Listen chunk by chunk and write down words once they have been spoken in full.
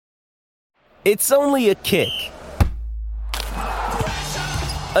It's only a kick,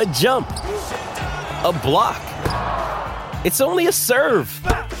 a jump, a block. It's only a serve.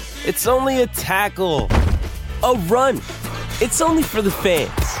 It's only a tackle, a run. It's only for the fans.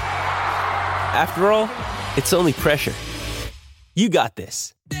 After all, it's only pressure. You got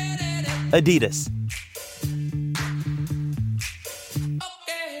this. Adidas.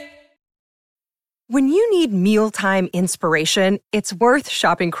 When you need mealtime inspiration, it's worth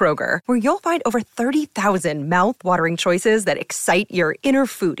shopping Kroger, where you'll find over 30,000 mouth-watering choices that excite your inner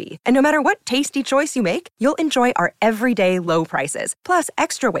foodie. And no matter what tasty choice you make, you'll enjoy our everyday low prices, plus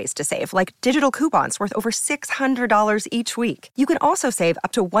extra ways to save, like digital coupons worth over $600 each week. You can also save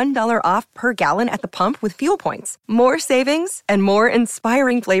up to $1 off per gallon at the pump with fuel points. More savings and more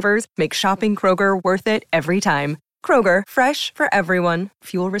inspiring flavors make shopping Kroger worth it every time. Kroger, fresh for everyone.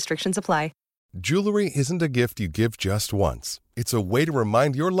 Fuel restrictions apply. Jewelry isn't a gift you give just once. It's a way to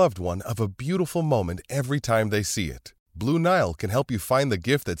remind your loved one of a beautiful moment every time they see it. Blue Nile can help you find the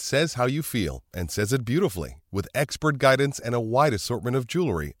gift that says how you feel and says it beautifully, with expert guidance and a wide assortment of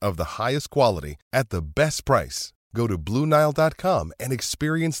jewelry of the highest quality at the best price. Go to BlueNile.com and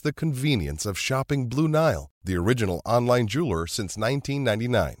experience the convenience of shopping Blue Nile, the original online jeweler since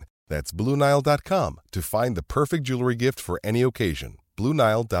 1999. That's BlueNile.com to find the perfect jewelry gift for any occasion.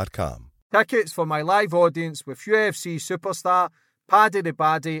 BlueNile.com. Tickets for my live audience with UFC superstar Paddy the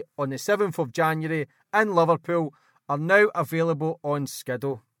Baddy on the 7th of January in Liverpool are now available on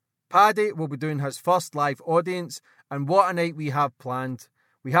Skiddle. Paddy will be doing his first live audience, and what a night we have planned.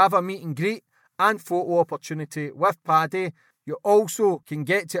 We have a meet and greet and photo opportunity with Paddy. You also can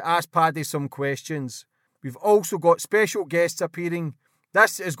get to ask Paddy some questions. We've also got special guests appearing.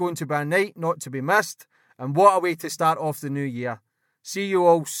 This is going to be a night not to be missed, and what a way to start off the new year. See you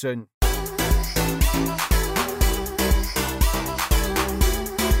all soon.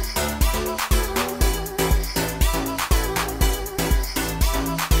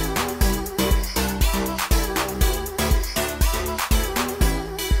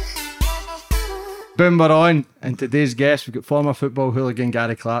 Boom, we're on. And today's guest, we've got former football hooligan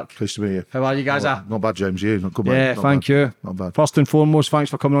Gary Clark. Pleased to be here. How are you guys? Not bad, James. You? Not good, mate. Yeah, Not thank bad. you. Not bad. First and foremost, thanks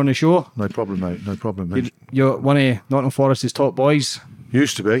for coming on the show. No problem, mate. No problem, mate. You're one of Nottingham Forest's top boys.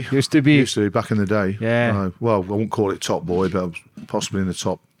 Used to be. Used to be back in the day. Yeah. Well, I won't call it top boy, but I was possibly in the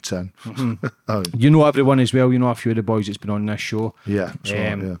top 10. Mm-hmm. You know everyone as well. You know a few of the boys that's been on this show. Yeah, that's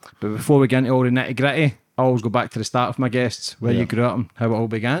right, yeah. But before we get into all the nitty gritty, I always go back to the start of my guests, where you grew up and how it all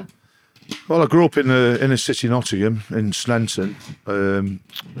began. Well, I grew up in the inner city Nottingham, in Slenton, in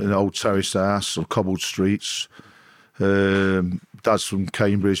an old terraced house or cobbled streets. Dad's from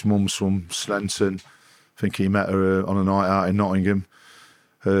Cambridge, mum's from Slenton. I think he met her on a night out in Nottingham.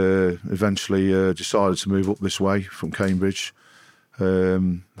 Eventually decided to move up this way from Cambridge.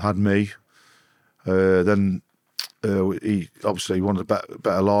 Had me. Then he obviously wanted a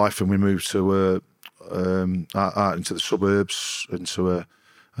better life, and we moved to out into the suburbs, into a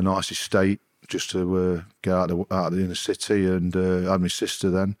nice estate, just to get out of the inner city. And I had my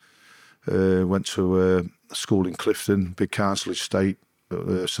sister then. Went to a school in Clifton, big council estate,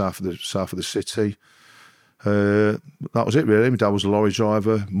 south of the city. That was it really. My dad was a lorry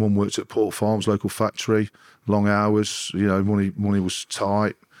driver. Mum worked at Port Farms, local factory, long hours. You know, money was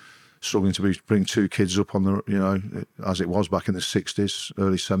tight. Struggling to bring two kids up on the, you know, as it was back in the 60s,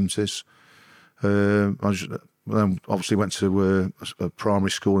 early 70s. Then obviously went to a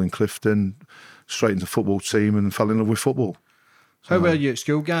primary school in Clifton, straight into the football team, and fell in love with football. How were you at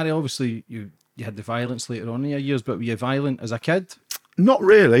school, Gary? Obviously, you had the violence later on in your years, but were you violent as a kid? Not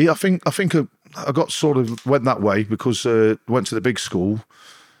really. I think I got sort of went that way because went to the big school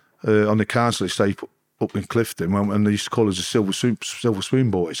on the council estate up in Clifton, and they used to call us the Silver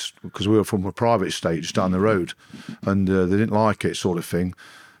Spoon Boys because we were from a private estate just down the road, and they didn't like it, sort of thing.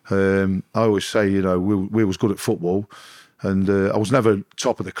 I always say, you know, we was good at football, and I was never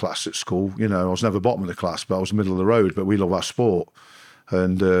top of the class at school. You know, I was never bottom of the class, but I was middle of the road. But we love our sport,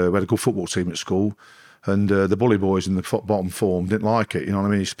 and we had a good football team at school. And the bully boys in the bottom form didn't like it. You know what I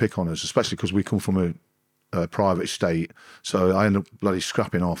mean? He used to pick on us, especially because we come from a private estate. So I ended up bloody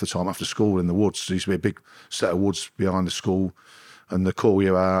scrapping half the time after school in the woods. There used to be a big set of woods behind the school, and they call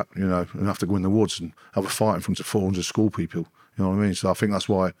you out, you know, and have to go in the woods and have a fight in front of 400 school people. You know what I mean? So I think that's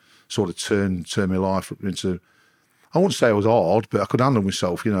why I sort of turned my life into, I wouldn't say it was hard, but I could handle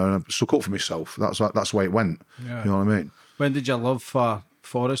myself, you know, and I stuck up for myself. That's the way it went. Yeah. You know what I mean? When did your love for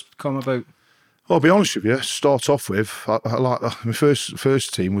Forest come about? Well, I'll be honest with you, start off with, I like my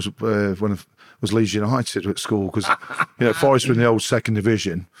first team was when I was Leeds United at school, because, you know, Forest were in the old second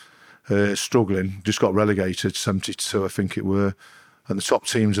division, struggling, just got relegated, 72 I think it were. and the top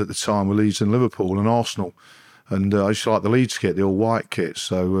teams at the time were Leeds and Liverpool and Arsenal. And I used to like the Leeds kit, the all white kit.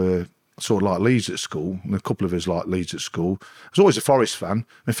 So I sort of like Leeds at school, and a couple of us liked Leeds at school. I was always a Forest fan.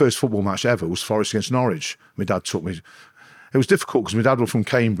 My first football match ever was Forest against Norwich. My dad took me. It was difficult because my dad was from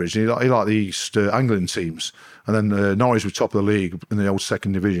Cambridge and he liked the East Anglian teams. And then Norwich were top of the league in the old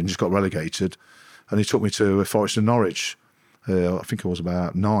second division, just got relegated. And he took me to Forest and Norwich. I think I was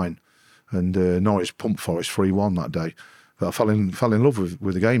about 9. And Norwich pumped Forest 3-1 that day. But I fell in love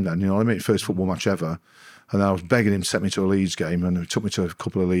with the game then, you know what I mean? First football match ever. And I was begging him to take me to a Leeds game, and he took me to a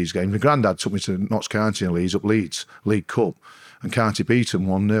couple of Leeds games. My granddad took me to Notts County and Leeds, up Leeds, League Cup. And County beat them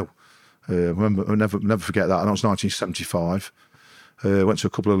 1-0. I remember, I'll never forget that. And that was 1975. Went to a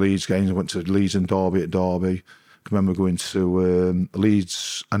couple of Leeds games. I went to Leeds and Derby at Derby. I remember going to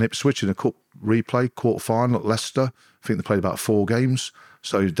Leeds and Ipswich in a cup replay, quarter-final at Leicester. I think they played about 4 games.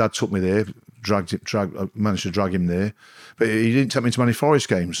 So Dad took me there, managed to drag him there. But he didn't take me to many Forest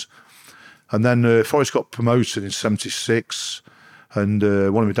games. And then Forest got promoted in 76. And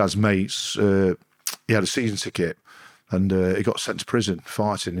one of my dad's mates, he had a season ticket. And he got sent to prison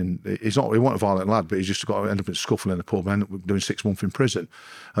fighting. And he wasn't a violent lad, but he just ended up in a scuffle in the pub and ended up doing 6 months in prison.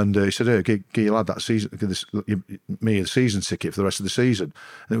 And he said, "Hey, give your lad that season, me a season ticket for the rest of the season."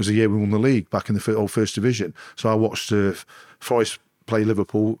 And it was the year we won the league back in the old First Division. So I watched Forest play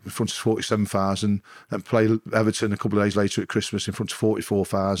Liverpool in front of 47,000, then play Everton a couple of days later at Christmas in front of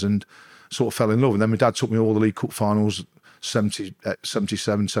 44,000. Sort of fell in love. And then my dad took me all the League Cup finals. 70,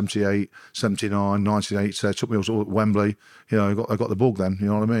 77, 78, 79, 98. So took me all at Wembley. You know, I got the bug then. You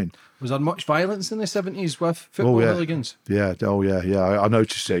know what I mean? Was there much violence in the 70s with football hooligans? Yeah. I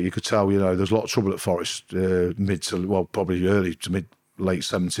noticed it. You could tell. You know, there's a lot of trouble at Forest. Probably early to late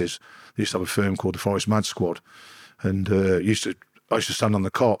 70s. They used to have a firm called the Forest Mad Squad, and I used to stand on the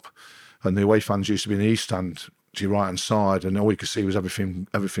cop, and the away fans used to be in the east stand to your right hand side, and all you could see was everything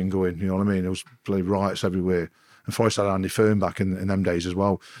going. You know what I mean? There was bloody riots everywhere. And Forest had Andy Fern back in them days as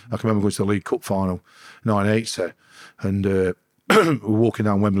well. I can remember going to the League Cup final, 980, and we were walking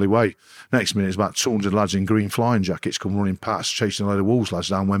down Wembley Way. Next minute, it's about 200 lads in green flying jackets come running past, chasing a load of Wolves lads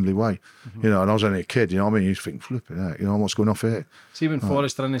down Wembley Way. You know, and I was only a kid, you know what I mean? You think, flipping heck, you know, what's going off here? See, when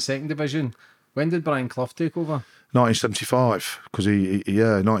Forest are in the second division, when did Brian Clough take over? 1975, because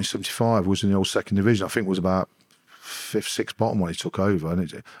 1975 was in the old second division. I think it was about 5th, 6th bottom when he took over. And I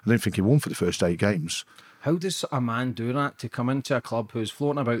didn't think he won for the first 8 games. How does a man do that, to come into a club who's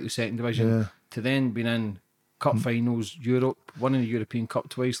floating about the second division, to then being in cup finals, Europe, winning the European Cup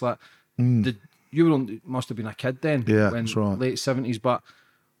twice? You must have been a kid then, that's right. Late 70s, but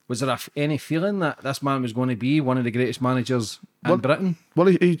was there any feeling that this man was going to be one of the greatest managers in Britain? Well,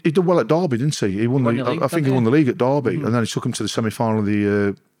 he did well at Derby, didn't he? He won the league, I think he won the league at Derby, and then he took him to the semi-final of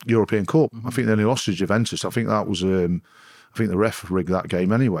the European Cup. I think then he lost to Juventus. I think that was... I think the ref rigged that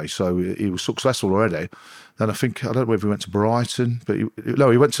game anyway, so he was successful already. Then I don't know if he went to Brighton, but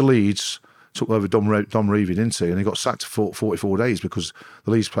he went to Leeds, took over Dom Reevy, didn't he? And he got sacked for 44 days because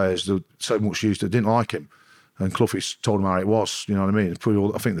the Leeds players were so much used, they didn't like him. And Clough told him how it was, you know what I mean?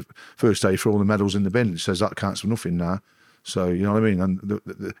 I think the first day, threw all the medals in the bin. He says that counts for nothing now. So, you know what I mean? And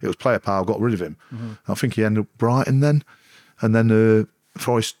it was player power, got rid of him. I think he ended up Brighton then. And then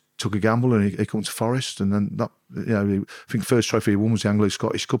Forest took a gamble and he came to Forest, and then I think the first trophy he won was the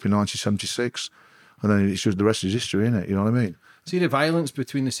Anglo-Scottish Cup in 1976, and then it's just the rest is history, isn't it? You know what I mean? See the violence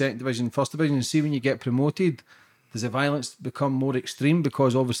between the second division and first division, and see when you get promoted, does the violence become more extreme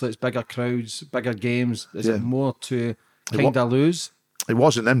because obviously it's bigger crowds, bigger games? Is it more to kind of lose? It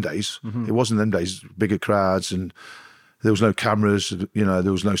was in them days. It was in them days, bigger crowds, and there was no cameras, you know,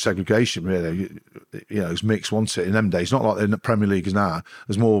 there was no segregation really. You know, it was mixed, wasn't it, in them days? Not like in the Premier League is now.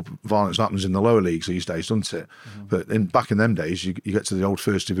 There's more violence that happens in the lower leagues these days, doesn't it? But back in them days, you get to the old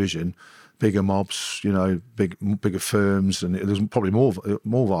First Division, bigger mobs, you know, bigger firms, and there's probably more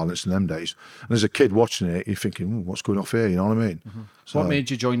violence in them days. And as a kid watching it, you're thinking, what's going off here? You know what I mean? So, what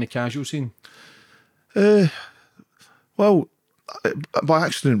made you join the casual scene? Well, by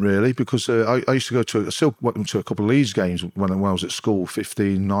accident, really, because I used to I still went to a couple of Leeds games when I was at school,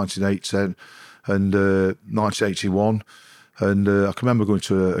 1980 and 1981. And I can remember going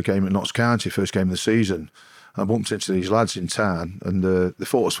to a game at Notts County, first game of the season. I bumped into these lads in town, and they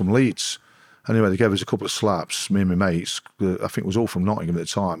thought us from Leeds. Anyway, they gave us a couple of slaps, me and my mates. I think it was all from Nottingham at the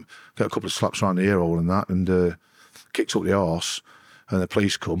time. Got a couple of slaps around the ear hole and that, and kicked up the arse. And the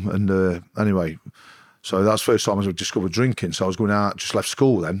police come. And anyway... So that's the first time I discovered drinking. So I was going out, just left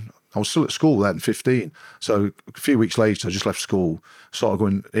school then. I was still at school then, 15. So a few weeks later, I just left school, started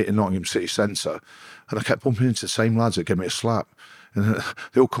going in Nottingham City Centre, and I kept bumping into the same lads that gave me a slap. And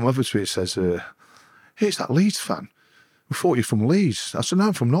they all come over to me and says, hey, it's that Leeds fan. we thought you're from Leeds. I said, no,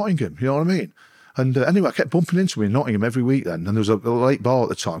 I'm from Nottingham, you know what I mean? And anyway, I kept bumping into him in Nottingham every week then. And there was a late bar at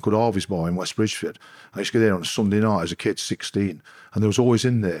the time called Harvey's Bar in West Bridgeford. I used to go there on a Sunday night as a kid, 16. And there was always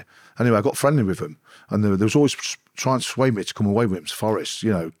in there. Anyway, I got friendly with him. And there was always trying to sway me to come away with him to Forest.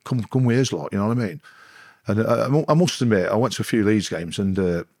 You know, come with us lot, you know what I mean? And I must admit, I went to a few Leeds games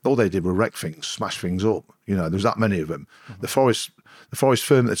and all they did were wreck things, smash things up. You know, there was that many of them. The Forest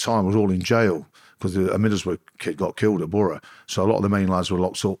firm at the time was all in jail because a Middlesbrough kid got killed at Borough. So a lot of the main lads were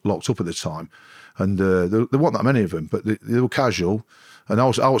locked up at the time. And there weren't that many of them, but they were casual. And I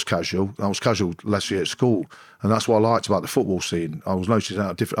was casual. I was casual last year at school. And that's what I liked about the football scene. I was noticing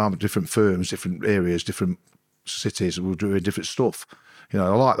how different firms, different areas, different cities were doing different stuff. You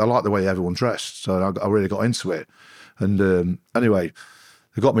know, I like the way everyone dressed, so I really got into it. And anyway,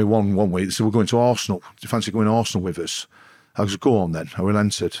 they got me one week. They said, we're going to Arsenal. Do you fancy going to Arsenal with us? I said, go on then. I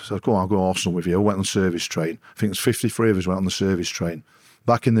relented. So go on, I'll go to Arsenal with you. I went on the service train. I think there's 53 of us went on the service train.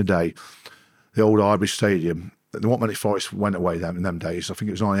 Back in the day, the old Highbury Stadium, there weren't many Forest went away then in them days. I think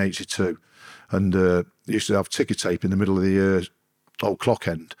it was 1982. And they used to have ticker tape in the middle of the old clock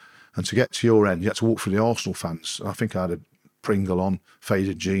end. And to get to your end, you had to walk through the Arsenal fans. And I think I had a Pringle on,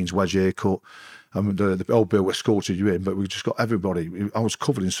 faded jeans, wedge haircut. And the old Bill escorted you in, but we just got everybody. I was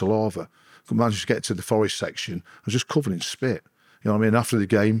covered in saliva. I managed to get to the Forest section. I was just covered in spit. You know what I mean? After the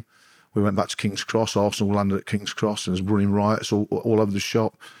game, we went back to King's Cross. Arsenal landed at King's Cross and there was running riots all over the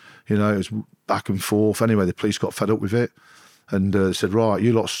shop. You know, it was back and forth. Anyway, the police got fed up with it and said, right,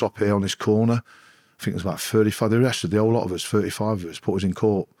 you lot stop here on this corner. I think it was about 35. They arrested the whole lot of us, 35 of us, put us in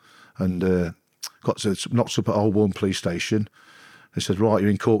court and knocked up at Holborn police station. They said, right, you're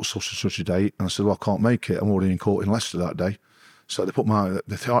in court such and such a date. And I said, well, I can't make it. I'm already in court in Leicester that day. So they put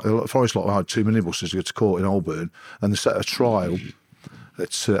the Forest lot had 2 minibuses to go to court in Holborn and they set a trial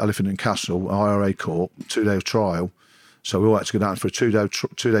at Elephant and Castle, IRA court, 2-day trial. So we all had to go down for a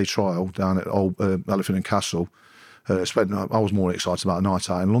two-day trial down at Elephant and Castle. I was more excited about a night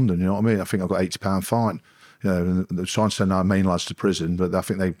out in London, you know what I mean? I think I got £80 fine. You know, and they're trying to send our main lads to prison, but I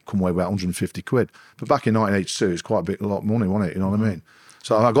think they come away with about 150 quid. But back in 1982, it's quite a lot of money, wasn't it? You know what I mean?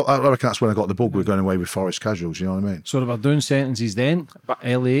 So I reckon that's when I got the bug with going away with Forest casuals, you know what I mean? So they were doing sentences then, but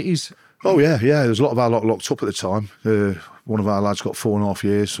early 80s? Oh, yeah. There's a lot of our lot locked up at the time. One of our lads got 4.5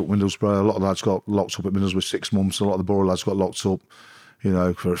 years at Middlesbrough. A lot of lads got locked up at Middlesbrough 6 months. A lot of the Borough lads got locked up, you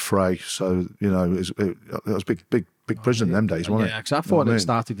know, for a fray. So, you know, it was big prison in them days, wasn't it? Yeah, because I thought it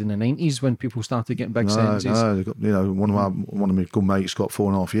started in the 90s when people started getting big sentences. No, you know, one of my good mates got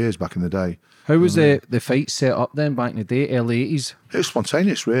 4.5 years back in the day. How was the fight set up then back in the day, early 80s? It was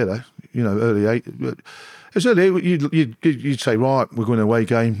spontaneous, really. You know, early 80s. It was early. You'd say, right, we're going to away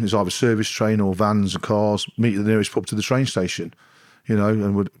game. There's either service train or vans and cars. Meet at the nearest pub to the train station. You know,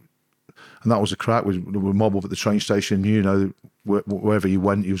 and that was the crack. We'd mob up at the train station. You know, wherever you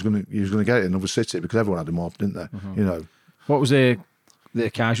went, you was going to get it in another city because everyone had a mob, didn't they? Mm-hmm. You know. What was the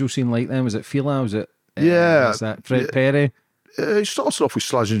casual scene like then? Was it Fila? Was it? Was that Fred Perry? It started off with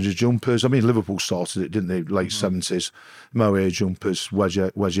Slazenger jumpers. I mean, Liverpool started it, didn't they? Late 70s. Mohair jumpers, wedge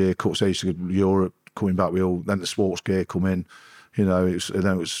haircuts. They used to go to Europe, coming back with all. Then the sports gear come in. You know,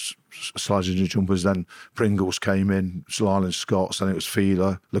 then it was Slazenger jumpers. Then Pringles came in, Lyle Scott's. Then it was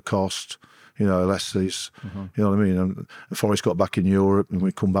Fila, Lacoste. You know, Leslie's, you know what I mean? And Forest got back in Europe and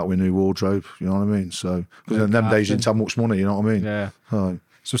we come back with a new wardrobe, you know what I mean? So, because in them days you didn't have much money, you know what I mean? Yeah.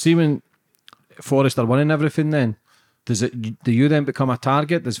 So see when Forest are winning everything then, do you then become a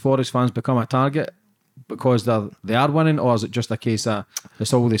target? Does Forest fans become a target because they are winning, or is it just a case that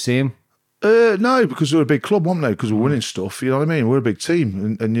it's all the same? No, because we're a big club, weren't they? Because we're winning stuff, you know what I mean? We're a big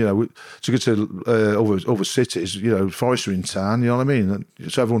team, and you know, to go to other cities, you know, Forest are in town, you know what I mean?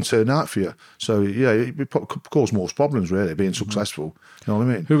 So everyone turned out for you. So yeah, it caused more problems really, being successful. You know what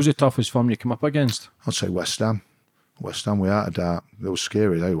I mean? Who was the toughest firm you came up against? I'd say West Ham. West Ham, without a doubt. They were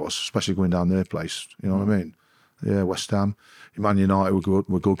scary, they was, especially going down their place. You know what I mean? Yeah, West Ham. Man United were good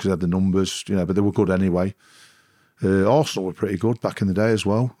because they had the numbers, you know, but they were good anyway. Arsenal were pretty good back in the day as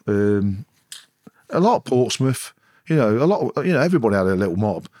well. A lot of Portsmouth, you know, everybody had a little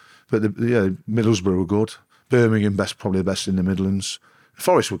mob, but Middlesbrough were good. Birmingham, probably the best in the Midlands.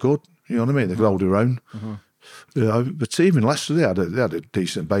 Forest were good, you know what I mean? They could hold their own. You know, but even Leicester, they had a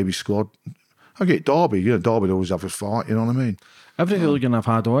decent baby squad. I get Derby, you know, Derby always have a fight, you know what I mean? Every hooligan I've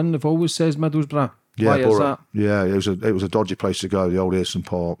had on, they've always says Middlesbrough. Yeah, why is that? Yeah, it was a dodgy place to go, the old Earson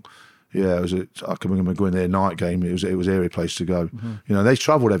Park. Yeah, I can remember going there night game. It was an eerie place to go. You know, they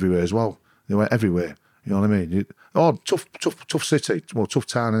travelled everywhere as well. They went everywhere. You know what I mean? Tough city, well, tough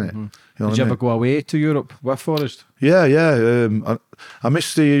town, innit? You know Did you ever go away to Europe with Forest? Yeah. I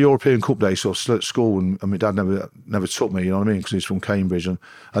missed the European Cup day, so I was still at school, and my dad never took me. You know what I mean? Because he's from Cambridge, and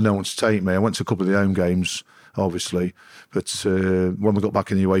I had no one to take me. I went to a couple of the home games, obviously, but when we got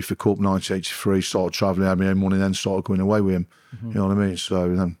back in the UEFA Cup 1983, started travelling, had my own money, then started going away with him. You know what I mean?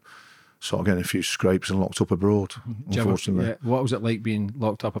 So then started getting a few scrapes and locked up abroad. Unfortunately, what was it like being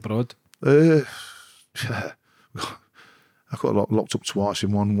locked up abroad? Yeah. I got locked up twice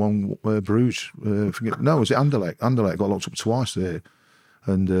in one Bruges. Was it Anderlecht? Anderlecht got locked up twice there,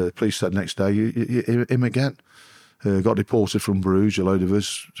 and the police said next day, him again. Got deported from Bruges, a load of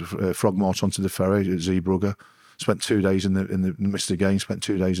us, frog march onto the ferry at Zeebrugge. Spent 2 days in the missed the game. Spent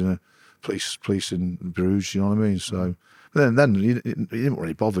 2 days in the police in Bruges. You know what I mean? So then you didn't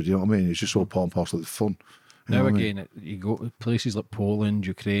really bother. You know what I mean? It's just all part and parcel of the fun. Now again, you go to places like Poland,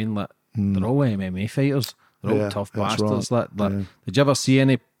 Ukraine, they're all MMA fighters. They're all tough bastards. Right. Did you ever see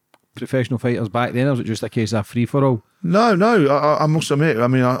any professional fighters back then, or was it just a case of free for all? No. I must admit. I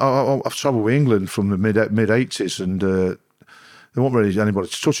mean, I've travelled with England from the mid '80s, and there wasn't really anybody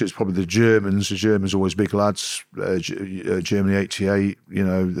to touch it. It's probably the Germans. The Germans are always big lads. Germany '88. You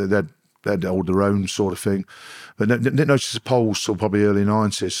know, they'd hold their own sort of thing. But didn't notice the Poles till probably early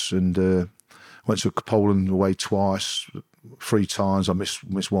 '90s, and went to Poland away twice, 3 times. I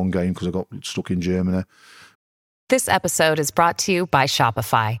missed one game because I got stuck in Germany. This episode is brought to you by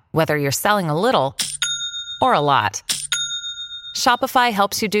Shopify. Whether you're selling a little or a lot, Shopify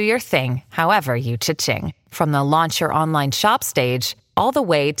helps you do your thing, however you cha-ching. From the launch your online shop stage, all the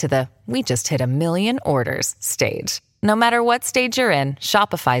way to the we just hit 1 million orders stage. No matter what stage you're in,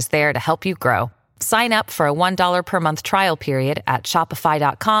 Shopify's there to help you grow. Sign up for a $1 per month trial period at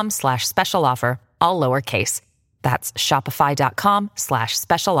shopify.com/special offer, all lowercase. That's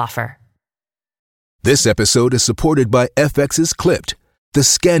shopify.com/special offer. This episode is supported by FX's Clipped, the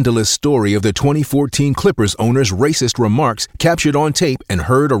scandalous story of the 2014 Clippers owner's racist remarks captured on tape and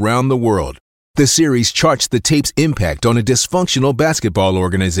heard around the world. The series charts the tape's impact on a dysfunctional basketball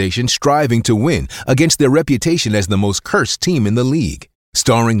organization striving to win against their reputation as the most cursed team in the league.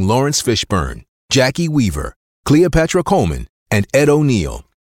 Starring Lawrence Fishburne, Jackie Weaver, Cleopatra Coleman, and Ed O'Neill.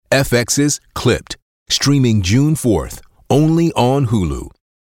 FX's Clipped, streaming June 4th, only on Hulu.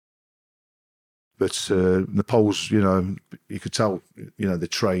 But the Poles, you know, you could tell, you know, they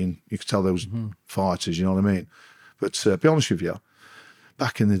train. You could tell there was fighters, you know what I mean? But to be honest with you,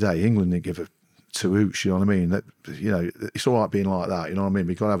 back in the day, England didn't give a two hoots, you know what I mean? That, you know, it's all right being like that, you know what I mean?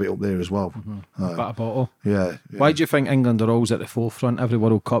 We've got to have it up there as well. Bat a bottle. Yeah. Why do you think England are always at the forefront? Every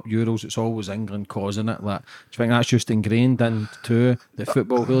World Cup, Euros, it's always England causing it. Like, do you think that's just ingrained into the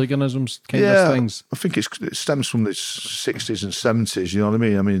football hooliganisms kind of things? I think it stems from the 60s and 70s, you know what I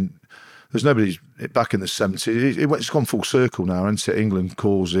mean? I mean, there's nobody back in the 70s. It's gone full circle now, and England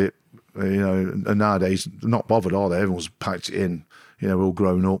calls it, you know, and nowadays, they're not bothered, are they? Everyone's packed it in, you know, we're all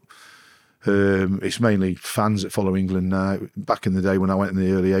grown up. It's mainly fans that follow England now. Back in the day when I went in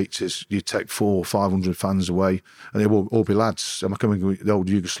the early 80s, you'd take 400 or 500 fans away, and they would all be lads. I'm coming with the old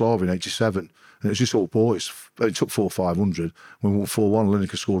Yugoslavia in '87, and it was just all boys. It took 400 or 500. When we won 4-1,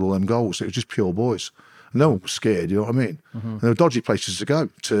 Lineker scored all them goals. It was just pure boys. No one was scared, you know what I mean? And there were dodgy places to go,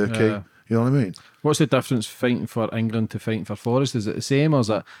 Turkey, you know what I mean? What's the difference fighting for England to fighting for Forest? Is it the same, or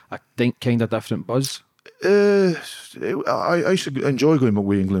is it a kind of different buzz? I used to enjoy going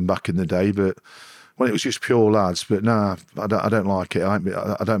with England back in the day, but when it was just pure lads. But nah, I don't like it. I ain't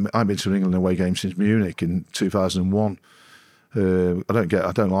been to an England away game since Munich in 2001. I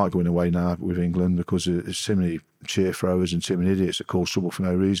don't like going away now with England because there's too many cheer throwers and too many idiots that cause trouble for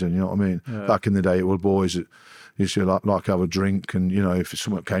no reason. You know what I mean? Yeah. Back in the day, it were boys that used to like have a drink, and you know, if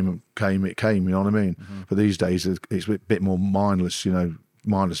someone came, it came. You know what I mean? But these days, it's a bit more mindless. You know.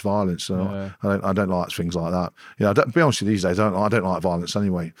 Mindless violence, so I don't like things like that. You know, to be honest with you, these days, I don't like violence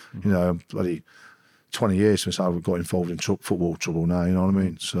anyway. You know, bloody 20 years since I got involved in football trouble now. You know what I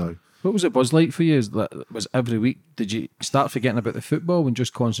mean? So, what was it buzz like for you? Was every week? Did you start forgetting about the football and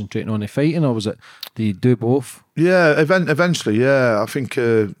just concentrating on the fighting, or was it? Do you do both? Yeah, eventually, yeah. I think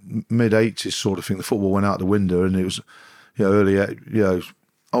mid 80s sort of thing. The football went out the window, and it was, you know, earlier. You know,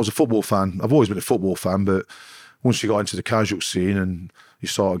 I was a football fan. I've always been a football fan, but once you got into the casual scene and you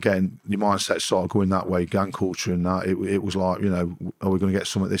started getting, your mindset started going that way, gang culture and that, it was like, you know, are we going to get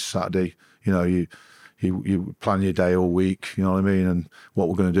something this Saturday? You know, you plan your day all week, you know what I mean? And what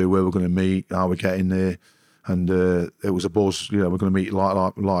we're going to do, where we're going to meet, how we're getting there. And it was a buzz, you know, we're going to meet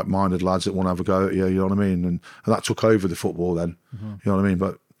like-minded lads that want to have a go at you, you know what I mean? And that took over the football then, you know what I mean?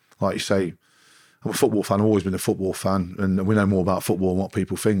 But like you say, I'm a football fan, I've always been a football fan, and we know more about football and what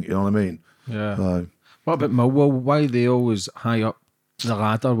people think, you know what I mean? Yeah. What about Millwall? Why are they always high up the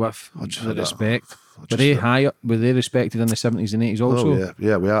ladder with the respect? Were they high up? Were they respected in the 70s and 80s also? Oh,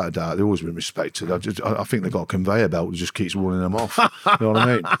 yeah, without a doubt. They've always been respected. I think they've got a conveyor belt that just keeps running them off. You know what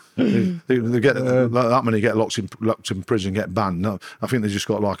I mean? They get that many get locked in prison, get banned. No, I think they just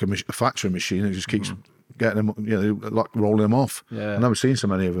got like a factory machine that just keeps getting them, like rolling them off. Yeah. I've never seen so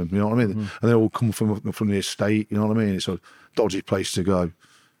many of them. You know what I mean? And they all come from the estate. You know what I mean? It's a dodgy place to go.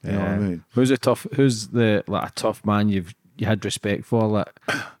 You know what I mean? Who's a tough man you had respect for, like,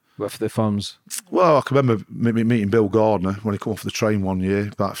 with the firms? Well, I can remember meeting Bill Gardner when he came off the train one year,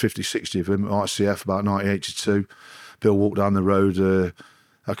 about 50, 60 of him at ICF, about 1982. Bill walked down the road.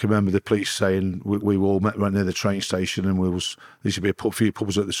 I can remember the police saying we all met right near the train station, and there used to be a few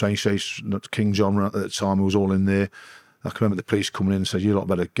pubs at the train station. King John at the time, we was all in there. I can remember the police coming in and said, "You lot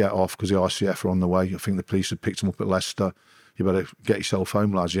better get off because the ICF are on the way." I think the police had picked them up at Leicester. "You better get yourself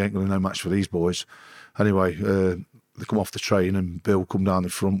home, lads. You ain't going to no match for these boys." Anyway, they come off the train and Bill come down the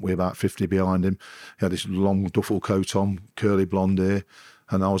front with about 50 behind him. He had this long duffel coat on, curly blonde hair,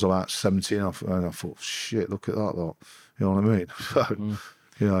 and I was about 17. And I thought, shit, look at that lot. You know what I mean?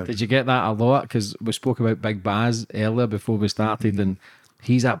 Did you get that a lot? Because we spoke about Big Baz earlier before we started, and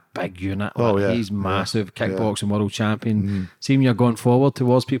he's a big unit. He's massive, kickboxing world champion. See, when you're going forward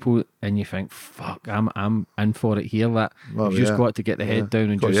towards people and you think, fuck, I'm in for it here. You've just got to get the head down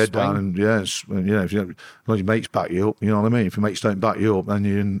and got just your head swing. down, and if you your mates back you up, you know what I mean? If your mates don't back you up, then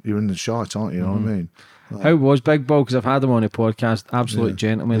you're in the shite, aren't you? You know what I mean? How was Big Ball? Because I've had him on the podcast, absolute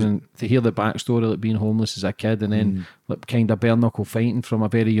gentleman, and to hear the backstory, like being homeless as a kid and then like kind of bare knuckle fighting from a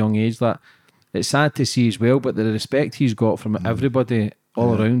very young age, it's sad to see as well, but the respect he's got from everybody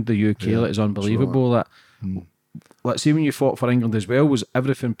all around the UK is unbelievable. Right. Let's see, when you fought for England as well, was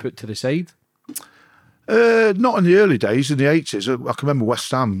everything put to the side? Not in the early days, in the 80s. I can remember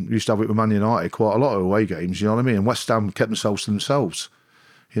West Ham used to have it with Man United, quite a lot of away games, you know what I mean? And West Ham kept themselves to themselves,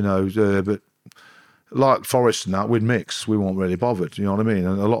 but like Forest and that, we'd mix. We weren't really bothered, you know what I mean?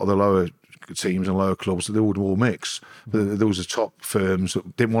 And a lot of the lower teams and lower clubs, they would all mix. But there was the top firms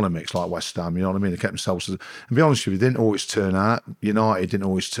that didn't want to mix, like West Ham, you know what I mean? They kept themselves to... And to be honest with you, they didn't always turn out. United didn't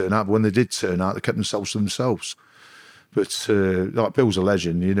always turn out, but when they did turn out, they kept themselves to themselves. But like Bill's a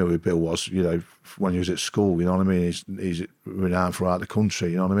legend, you know who Bill was, when he was at school, you know what I mean? He's renowned throughout the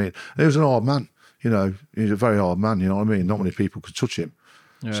country, you know what I mean? And he was an hard man, he's a very hard man, you know what I mean? Not many people could touch him.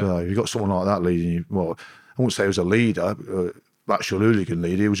 Yeah. So you got someone like that leading you. Well, I wouldn't say he was a leader, actual hooligan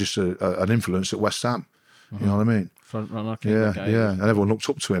leader. He was just an influence at West Ham. You know what I mean? Front runner. Yeah. And everyone looked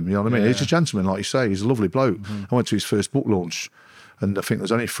up to him. You know what I mean? He's a gentleman, like you say. He's a lovely bloke. I went to his first book launch, and I think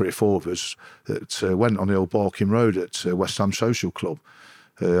there's only 3 or 4 of us that went on the old Barking Road at West Ham Social Club.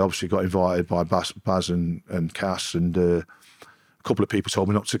 Obviously got invited by Baz and Cass, and a couple of people told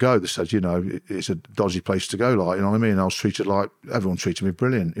me not to go. They said, it's a dodgy place to go, like, you know what I mean? I was treated like, everyone treated me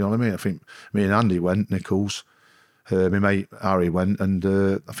brilliant, you know what I mean? I think me and Andy went, Nichols, my mate Harry went, and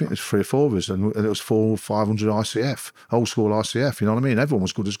I think there's 3 or 4 of us, and it was 400 or 500 ICF, old school ICF, you know what I mean? Everyone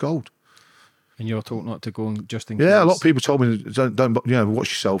was good as gold. And you're told not to go just in case? Yeah, a lot of people told me, don't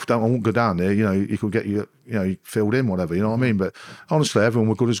watch yourself, I won't go down there, you could get you filled in, whatever, you know what I mean? But honestly, everyone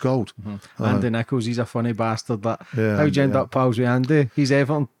were good as gold. Andy Nichols, he's a funny bastard. How'd you end up pals with Andy? He's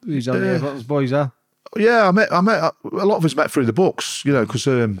Everton, he's on the Everton's boys, Yeah, I met a lot of us met through the books, because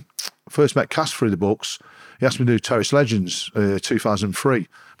first met Cass through the books. He asked me to do Terrace Legends 2003,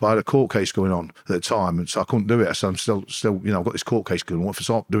 but I had a court case going on at the time, and so I couldn't do it. So I'm still, I've got this court case going on. If I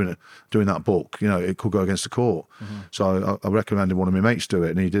start doing that book, it could go against the court. So I recommended one of my mates do it,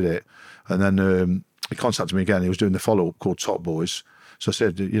 and he did it. And then he contacted me again. He was doing the follow-up called Top Boys. So I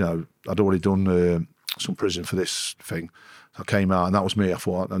said, I'd already done some prison for this thing. So I came out, and that was me. I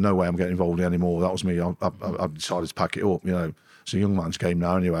thought, no way I'm getting involved in it anymore. That was me. I decided to pack it up, It's a young man's game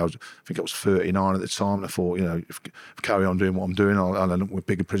now anyway. I think I was 39 at the time, and I thought, if I carry on doing what I'm doing, I'll end up with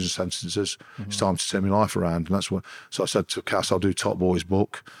bigger prison sentences. It's time to turn my life around. And so I said to Cass, I'll do Top Boys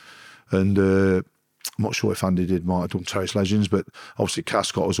book. And I'm not sure if Andy might have done Terrace Legends, but obviously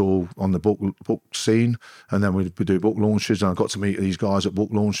Cass got us all on the book scene, and then we do book launches, and I got to meet these guys at book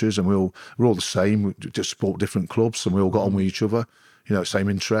launches, and we're all the same. We just support different clubs, and we all got on with each other. Same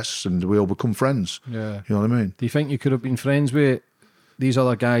interests, and we all become friends. Yeah. You know what I mean? Do you think you could have been friends with these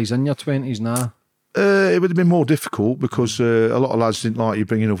other guys in your 20s now? It would have been more difficult because a lot of lads didn't like you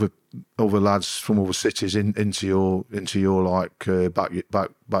bringing other lads from other cities into your like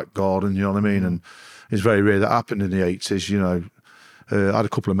back garden. You know what I mean? And it's very rare that happened in the 80s. I had a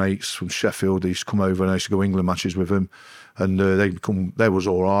couple of mates from Sheffield. They used to come over, and I used to go England matches with them, and they was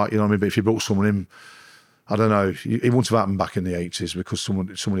all right. You know what I mean? But if you brought someone in I don't know. It wouldn't have happened back in the 80s because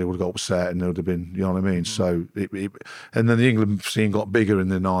somebody would have got upset and there would have been, you know what I mean? So, and then the England scene got bigger in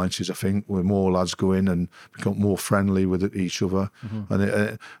the 90s, I think, where more lads go in and become more friendly with each other.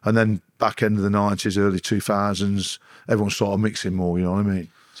 And then back end of the 90s, early 2000s, everyone started mixing more, you know what I mean?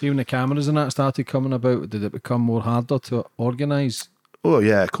 So when the cameras and that started coming about, did it become more harder to organise? Oh,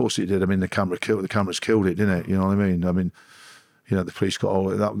 yeah, of course it did. I mean, the cameras killed it, didn't it? You know what I mean? You know, the police got all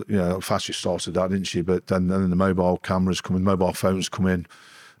that. You know, Thatcher started that, didn't she? But then the mobile cameras come in, mobile phones come in.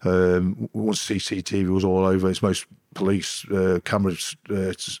 Once CCTV was all over, it's most police cameras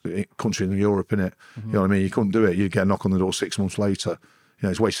country in Europe, innit? You know what I mean? You couldn't do it. You'd get a knock on the door 6 months later. You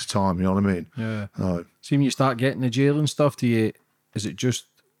know, it's a waste of time. You know what I mean? Yeah. So when you start getting the jail and stuff, is it just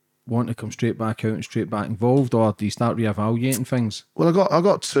want to come straight back out and straight back involved, or do you start reevaluating things? Well, I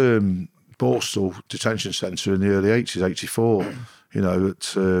got Borstal Detention Centre in the early 80s, 84. You know,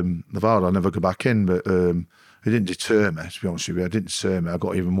 at Nevada, I never go back in, but it didn't deter me, to be honest with you. It didn't deter me. I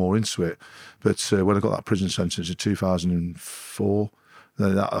got even more into it. But when I got that prison sentence in 2004,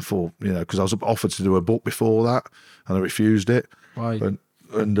 then I thought, you know, because I was offered to do a book before that, and I refused it. Why?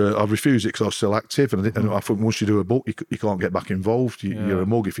 And I refused it because I was still active. And I thought once you do a book, you can't get back involved. You're a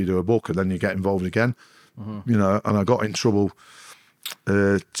mug if you do a book, and then you get involved again. You know, and I got in trouble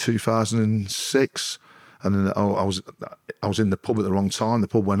 2006, and then I was in the pub at the wrong time. The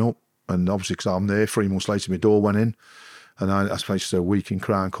pub went up, and obviously because I'm there, 3 months later my door went in, and I spent a week in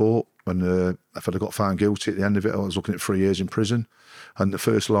Crown Court, and if I'd got found guilty at the end of it, I was looking at 3 years in prison. And the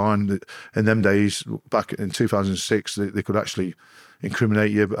first line in them days, back in 2006, they could actually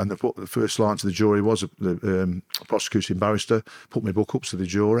incriminate you, and the first line to the jury was the prosecuting barrister put my book up to the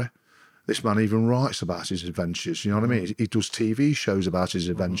jury. This man even writes about his adventures, you know what I mean? He does TV shows about his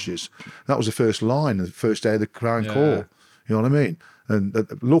adventures. That was the first line, the first day of the Crown Court, you know what I mean? And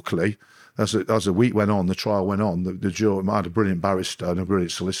luckily, as the week went on, the trial went on, the jury had a brilliant barrister and a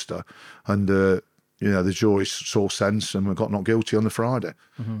brilliant solicitor, and you know, the jury saw sense and got not guilty on the Friday.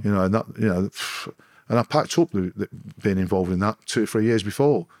 You know, and that, you know, and I packed up being involved in that 2 or 3 years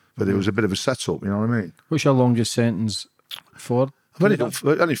before, but it was a bit of a setup, you know what I mean? What's your longest sentence for?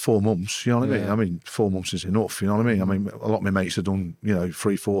 Only 4 months, you know what I mean? I mean, 4 months is enough, you know what I mean? I mean, a lot of my mates have done, you know,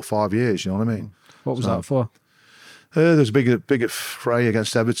 3, 4, 5 years, you know what I mean? What was that for? There was a big fray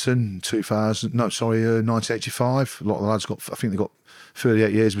against Everton, 1985. A lot of the lads I think they got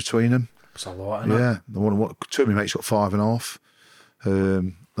 38 years between them. It's a lot, isn't it? Yeah. Two of my mates got 5.5.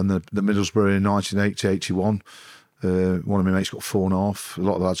 And the Middlesbrough in 1980-81. One of my mates got 4.5. A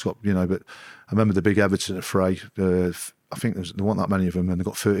lot of the lads got, you know, but I remember the big Everton fray. I think there weren't that many of them, and they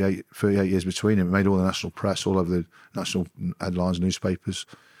got 38 years between them. It made all the national press, all over the national headlines, newspapers.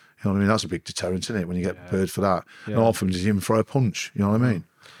 You know what I mean? That's a big deterrent, isn't it, when you get burned for that? Yeah. And often does he even throw a punch, you know what I mean?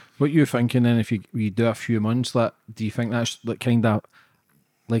 What you thinking then, if you do a few months, do you think that's like kind of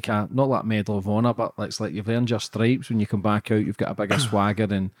like not like Medal of Honour, but it's like you've earned your stripes when you come back out, you've got a bigger swagger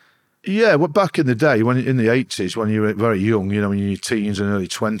and... Yeah, well, back in the day, in the 80s, when you were very young, you know, when you're in your teens and early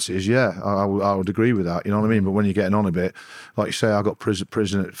 20s, yeah, I would agree with that, you know what I mean? But when you're getting on a bit, like you say, I got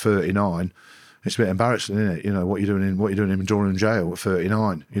prison at 39, it's a bit embarrassing, isn't it? You know, what you're doing in Durham jail at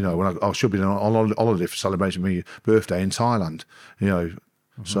 39, you know, when I should be on holiday for celebrating my birthday in Thailand, you know.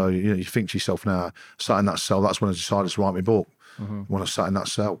 So, you know, you think to yourself now, sat in that cell, that's when I decided to write my book, when I sat in that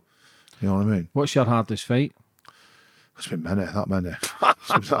cell, you know what I mean? What's your hardest fight? It's been that many. You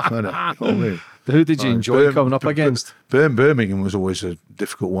know what I mean? Who did you enjoy coming up against? Birmingham was always a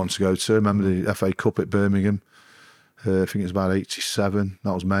difficult one to go to. I remember the FA Cup at Birmingham. I think it was about 87.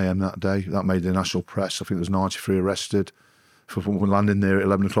 That was mayhem that day. That made the national press. I think there was 93 arrested from landing there at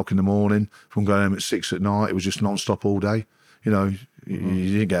 11 o'clock in the morning, from going home at 6 at night. It was just non-stop all day. You know, you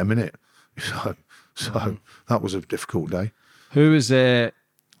didn't get a minute. So that was a difficult day. Who was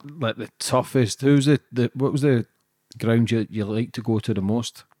like the toughest? What was the ground you like to go to the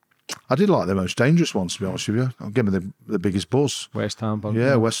most? I did like the most dangerous ones, to be honest with you. I'll give me the biggest buzz. West Ham,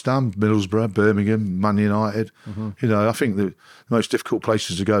 West Ham, Middlesbrough, Birmingham, Man United. You know, I think the most difficult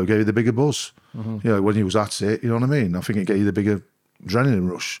places to go gave you the bigger buzz. You know, when you was at it, you know what I mean? I think it gave you the bigger adrenaline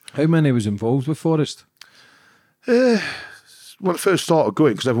rush. How many was involved with Forest? When it first started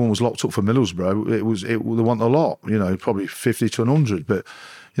going, because everyone was locked up for Middlesbrough, they want a lot, you know, probably 50 to 100, but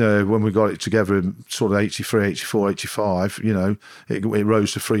you know, when we got it together in sort of 83, 84, 85, you know, it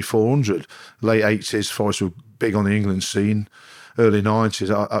rose to 300-400. Late 80s, Forest were big on the England scene. Early 90s,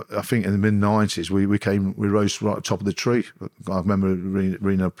 I think in the mid-90s, we rose right at the top of the tree. I remember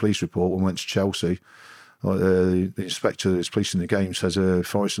reading a police report when we went to Chelsea. The inspector that's policing the game says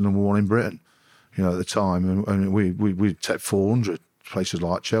Forest are #1 in Britain, you know, at the time. And we take 400, places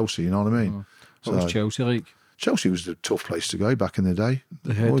like Chelsea, you know what I mean? What was Chelsea like? Chelsea was a tough place to go back in the day.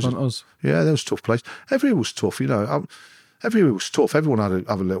 The headhunters. Yeah, that was a tough place. Everywhere was tough, you know. Everywhere was tough. Everyone had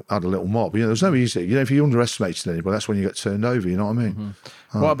a little mob. You know, there's no easy. You know, if you underestimated anybody, that's when you get turned over. You know what I mean?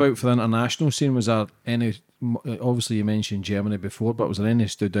 What about for the international scene? Was there any? Obviously, you mentioned Germany before, but was there any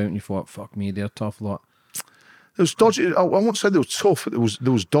stood out and you thought, "Fuck me, they're tough lot"? There was dodgy. I won't say they were tough, but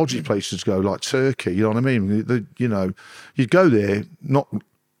there was dodgy places to go, like Turkey. You know what I mean? You know, you'd go there not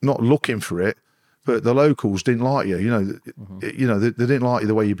looking for it, but the locals didn't like you. You know, they didn't like you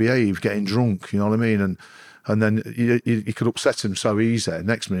the way you behave, getting drunk. You know what I mean? And then you could upset them so easy.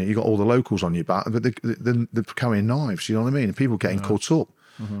 Next minute, you got all the locals on your back, but they're carrying knives. You know what I mean? And people getting cut up.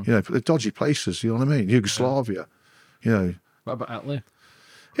 You know, the dodgy places. You know what I mean? Yugoslavia. You know. What about Italy?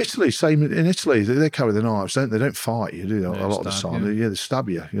 Italy, same in Italy. They carry the knives, don't they? They don't fight you, do they? Yeah, a lot of the time, they stab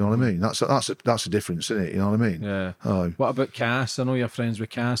you. You know what I mean? That's a difference, isn't it? You know what I mean? Yeah. Oh. What about Cass? I know you're friends with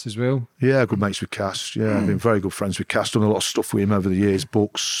Cass as well. Yeah, good mates with Cass. Yeah, I've been very good friends with Cass. Done a lot of stuff with him over the years,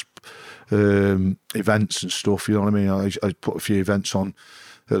 books, events and stuff. You know what I mean? I put a few events on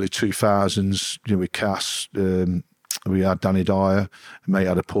early 2000s. You know, with Cass. We had Danny Dyer. Mate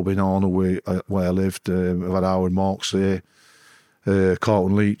had a pub in Arnold where I lived. I've had Howard Marks there.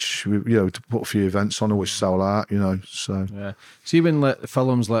 Carlton Leach, to put a few events on, always sell out, you know. So yeah. See, when like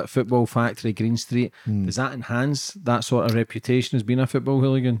films like Football Factory, Green Street, does that enhance that sort of reputation as being a football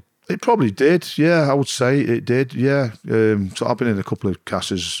hooligan? It probably did, yeah. I would say it did, yeah. So I've been in a couple of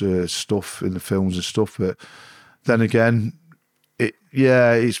Cass's stuff in the films and stuff, but then again,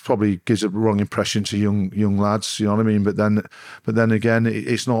 it probably gives a wrong impression to young lads. You know what I mean? But then again,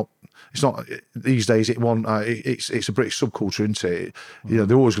 it's not. It's not these days. It's a British subculture, isn't it? You know,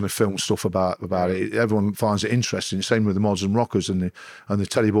 they're always going to film stuff about it. Everyone finds it interesting. Same with the mods and rockers and the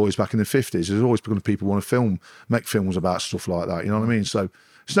Teddy Boys back in the 50s. There's always going to people want to make films about stuff like that. You know what I mean? So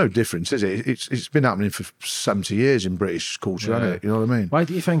it's no difference, is it? It's been happening for 70 years in British culture, hasn't it? You know what I mean? Why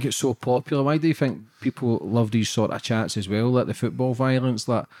do you think it's so popular? Why do you think people love these sort of chats as well, like the football violence?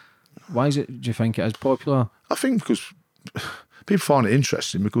 Like, why do you think it is popular? I think because people find it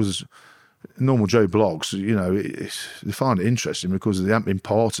interesting because normal Joe blogs, you know, they find it interesting because they haven't been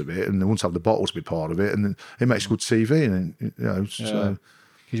part of it and they want to have the bottle to be part of it, and it makes good TV, and you know, so.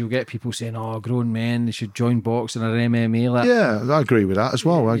 Because you'll get people saying, grown men, they should join boxing or MMA. Like, yeah, I agree with that as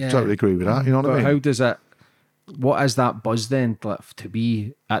well. I totally agree with that. You know what I mean? How does it, what is that buzz then, like, to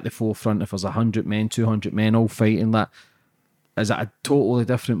be at the forefront if there's 100 men, 200 men all fighting? Like, is it a totally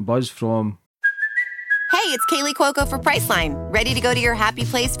different buzz from... Hey, it's Kaylee Cuoco for Priceline. Ready to go to your happy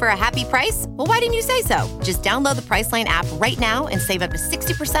place for a happy price? Well, why didn't you say so? Just download the Priceline app right now and save up to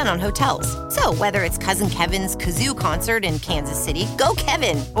 60% on hotels. So whether it's Cousin Kevin's Kazoo Concert in Kansas City, go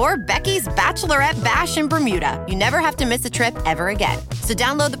Kevin, or Becky's Bachelorette Bash in Bermuda, you never have to miss a trip ever again. So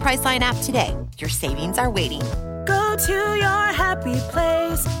download the Priceline app today. Your savings are waiting. Go to your happy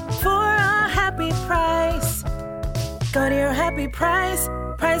place for a happy price. Go to your happy price,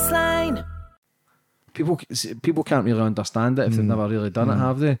 Priceline. People can't really understand it if they've never really done it,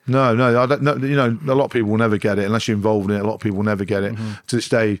 have they? No, I don't, no, you know, a lot of people will never get it unless you're involved in it. A lot of people will never get it. To this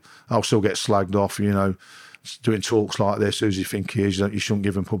day, I'll still get slagged off, you know, doing talks like this. Who's you think he is? You shouldn't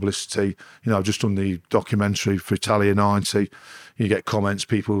give him publicity. You know, I've just done the documentary for Italia 90. You get comments,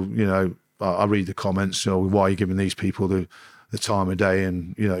 people, you know, I read the comments, you know, why are you giving these people the time of day,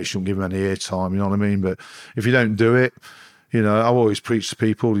 and, you know, you shouldn't give them any airtime, you know what I mean? But if you don't do it, you know, I've always preached to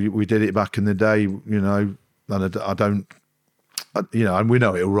people, we did it back in the day, you know, and I don't, you know, and we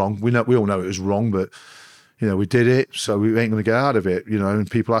know it was wrong. We all know it was wrong, but, you know, we did it, so we ain't going to get out of it, you know,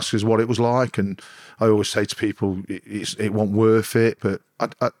 and people ask us what it was like, and I always say to people, it wasn't worth it, but,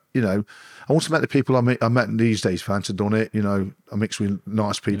 you know, I want to meet the people I met these days, fans have done it, you know, I mix with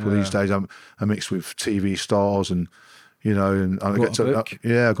nice people these days, I mix with TV stars, and, you know, and I got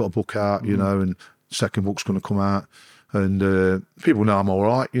a book out, you know, and second book's going to come out. And people know I'm all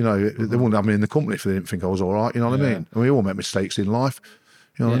right, you know. They wouldn't have me in the company if they didn't think I was all right, you know what I mean? And we all make mistakes in life,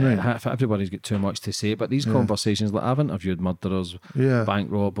 you know what I mean? Everybody's got too much to say, but these conversations, like, I've interviewed murderers,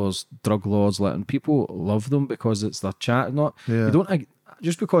 bank robbers, drug lords, and people love them because it's their chat. You don't,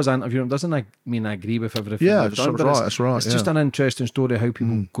 just because I interview them doesn't mean I agree with everything. Yeah, that's right. It's just an interesting story how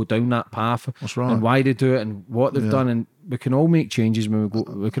people go down that path. That's right. And why they do it and what they've done, and we can all make changes when we go.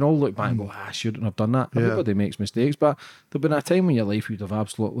 We can all look back and go, I shouldn't have done that. Everybody makes mistakes, but there'll be a time in your life you'd have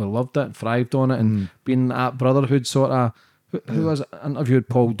absolutely loved it and thrived on it, and been that brotherhood sort of. Who was interviewed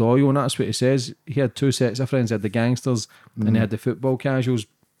Paul Doyle, and that's what he says. He had two sets of friends. He had the gangsters and he had the football casuals.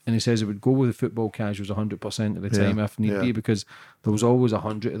 And he says he would go with the football casuals 100% of the time if need be, because there was always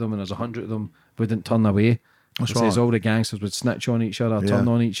 100 of them, and there's 100 of them wouldn't turn away. That's It says right. all the gangsters would snitch on each other, turn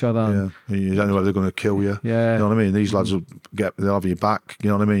on each other. Yeah, you don't know whether they're going to kill you. Yeah. You know what I mean? These lads they'll have your back. You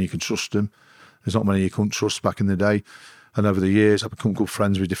know what I mean? You can trust them. There's not many you couldn't trust back in the day. And over the years, I've become good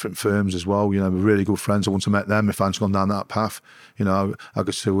friends with different firms as well. You know, we're really good friends. I want to met them if I'd gone down that path. You know, I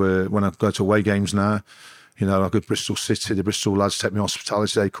go to when I go to away games now. You know, I go to Bristol City. The Bristol lads take me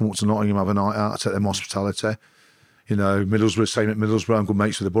hospitality. They come up to Nottingham, have a night out. I take them hospitality. You know, Middlesbrough, same at Middlesbrough. I'm good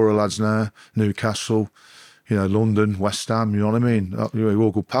mates with the Borough lads now. Newcastle. You know, London, West Ham, you know what I mean? We're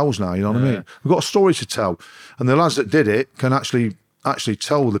all good pals now, you know what I mean? We've got a story to tell. And the lads that did it can actually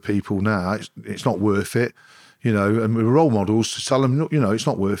tell the people now it's not worth it, you know, and we're role models to tell them, you know, it's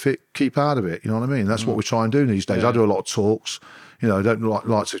not worth it, keep out of it, you know what I mean? That's what we try and do these days. I do a lot of talks, you know, I don't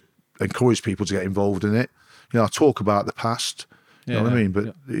like to encourage people to get involved in it. You know, I talk about the past, you know what I mean?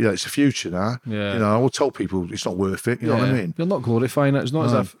 But, you know, it's the future now. Yeah. You know, I will tell people it's not worth it, you know what I mean? You're not glorifying it. It's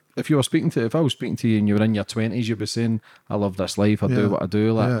not as if you were if I was speaking to you and you were in your 20s, you'd be saying, I love this life, I do what I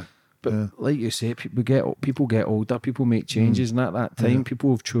do. Like, but like you say, people get older, people make changes, and at that time,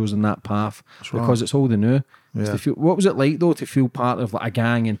 people have chosen that path because it's all they knew. Yeah. What was it like, though, to feel part of like a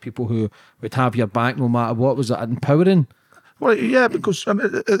gang and people who would have your back no matter what? Was it empowering? Well, yeah, because at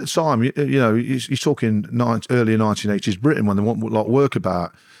the time, you know, you're talking early 1980s Britain when they want like work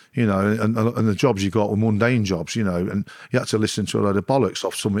about, you know, and the jobs you got were mundane jobs, you know, and you had to listen to a load of bollocks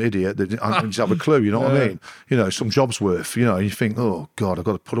off some idiot that didn't just have a clue, you know what I mean? You know, some jobs worth, you know, and you think, oh God, I've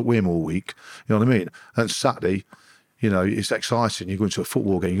got to put up with him all week, you know what I mean? And Saturday, you know, it's exciting. You're going to a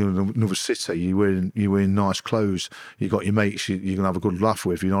football game, you're going to another city, you're wearing nice clothes, you got your mates you're going to have a good laugh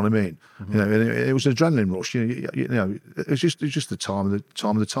with, you know what I mean? You know, and it was an adrenaline rush, you know, it's just the time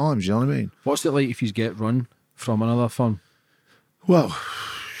of the times, you know what I mean? What's it like if you get run from another firm? Well,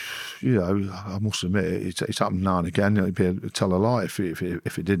 you know, I must admit it's happened now and again. It'd be a tell a lie if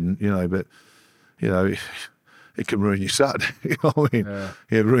it didn't, you know. But you know, it can ruin your Saturday. You know what I mean? Yeah.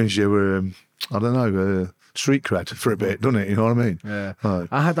 It ruins your I don't know street cred for a bit, doesn't it? You know what I mean? Yeah. Right.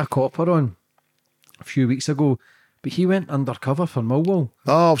 I had a copper on a few weeks ago, but he went undercover for Millwall.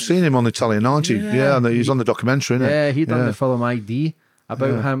 Oh, I've seen him on the Italian 90. Yeah, and he's on the documentary, isn't Yeah, it? he done the film ID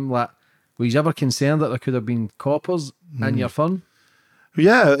about him. Like, was he ever concerned that there could have been coppers in your firm?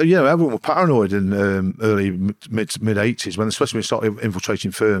 Yeah, you know, everyone was paranoid in early mid 80s when, especially when we started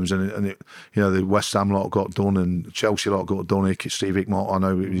infiltrating firms, and it, you know, the West Ham lot got done and Chelsea lot got done. Steve Hickmott, I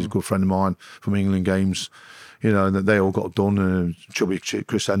know he's a good friend of mine from England games, you know, and they all got done. And chubby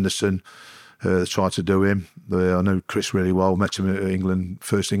Chris Henderson tried to do him. I know Chris really well. Met him at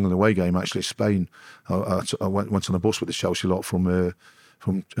first England away game, actually Spain. I went on a bus with the Chelsea lot from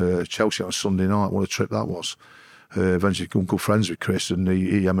Chelsea on a Sunday night. What a trip that was. Eventually became good friends with Chris, and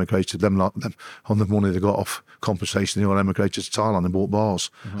he emigrated them on the money they got off compensation. They all emigrated to Thailand and bought bars,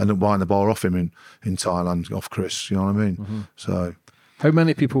 ended up buying the bar off him in Thailand, off Chris. You know what I mean? So, how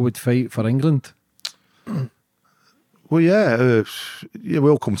many people would fight for England? Well, yeah, we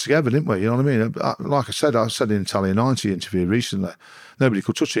all come together, didn't we? You know what I mean? Like I said in Italian 90 interview recently, nobody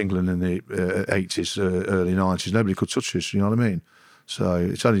could touch England in the 80s, early 90s. Nobody could touch us. You know what I mean? So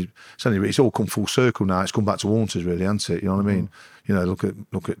it's all come full circle now. It's come back to haunt us, really, hasn't it? You know what I mean? You know, look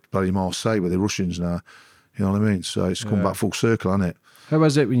at bloody Marseille with the Russians now. You know what I mean? So it's come back full circle, hasn't it? How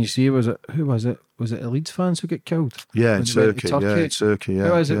was it when you see? Who was it? Was it the Leeds fans who get killed? Yeah, in Turkey. Yeah, in Turkey. Yeah.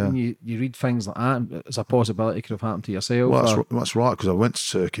 How is it when you read things like that? It's a possibility it could have happened to yourself. Well, that's right, because I went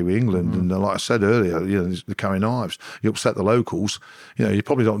to Turkey with England, and like I said earlier, you know, they carry knives. You upset the locals. You know, you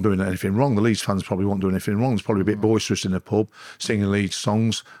probably not doing anything wrong. The Leeds fans probably won't do anything wrong. It's probably a bit boisterous in the pub, singing Leeds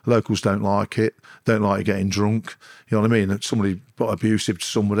songs. Locals don't like it. Don't like you getting drunk. You know what I mean? If somebody got abusive to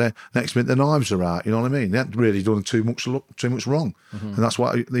somebody, next minute the knives are out. You know what I mean? They haven't really done too much wrong, and that's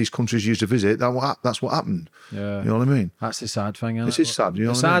what these countries used to visit. That's what happened. Yeah, you know what I mean? That's the sad thing, isn't it? It is sad. You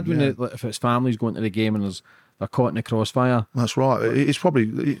know it's what I sad mean? when if it's families going to the game and they're caught in the crossfire. That's right. It's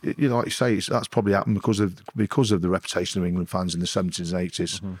probably, you know, like you say, that's probably happened because of the reputation of England fans in the 70s and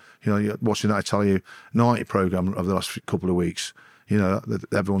 80s. You know, you're watching that Italian 90 programme over the last couple of weeks. You know,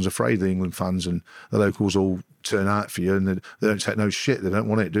 everyone's afraid, the England fans, and the locals all turn out for you, and they don't take no shit. They don't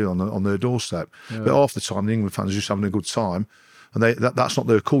want it, do they, on their doorstep. Yeah. But half the time, the England fans are just having a good time. And that's not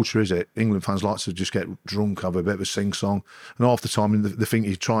their culture, is it? England fans like to just get drunk, have a bit of a sing-song. And half the time they think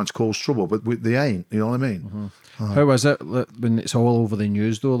you're trying to cause trouble, but they ain't, you know what I mean? How is it when it's all over the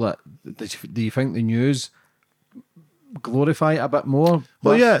news, though? Do you think the news glorify it a bit more?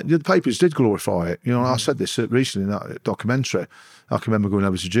 Well, yeah, the papers did glorify it. You know, I said this recently in that documentary. I can remember going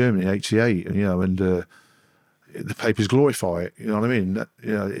over to Germany in '88, and you know, and the papers glorify it. You know what I mean?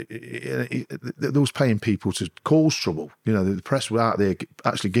 They was paying people to cause trouble. You know, the press were out there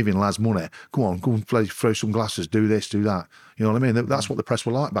actually giving lads money. Go on, go and throw some glasses, do this, do that. You know what I mean? That's what the press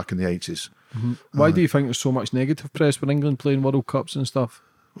were like back in the 80s. Mm-hmm. Why do you think there's so much negative press when England playing World Cups and stuff?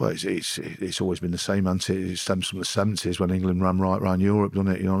 Well, it's always been the same, hasn't it? It stems from the 70s when England ran right around Europe,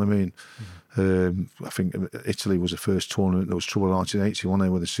 doesn't it? You know what I mean? I think Italy was the first tournament. There was trouble in 1980, wasn't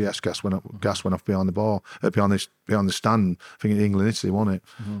there, where the CS gas went off behind the bar, behind the stand. I think England, Italy won it.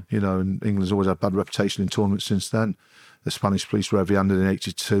 You know, and England's always had a bad reputation in tournaments since then. The Spanish police were heavy-handed in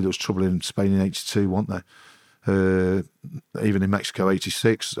 82. There was trouble in Spain in 82, wasn't there? Even in Mexico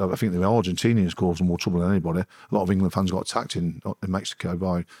 86, I think the Argentinians caused more trouble than anybody. A lot of England fans got attacked in Mexico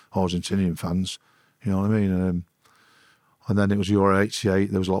by Argentinian fans. You know what I mean? And then it was Euro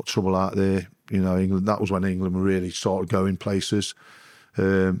 88. There was a lot of trouble out there. You know, England. That was when England really started going places.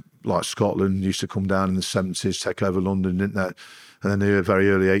 Like Scotland used to come down in the 70s, take over London, didn't they? And then in the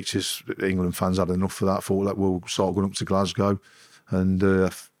very early 80s, England fans had enough of that. Thought that we'll start going up to Glasgow, and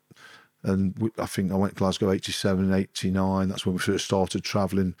I think I went to Glasgow 87, 89. That's when we first started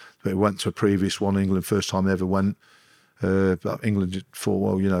travelling. But we went to a previous one, England, first time they ever went. But England thought,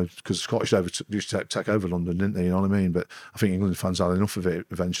 well, you know, because the Scottish used to take over London, didn't they? You know what I mean? But I think England fans had enough of it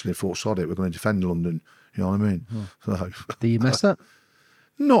eventually. Thought, sod it, we're going to defend London. You know what I mean? So, do you miss it?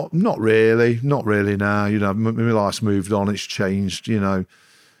 Not really now. You know, my life's moved on. It's changed. You know,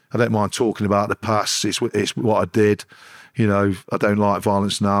 I don't mind talking about the past. It's what I did. You know, I don't like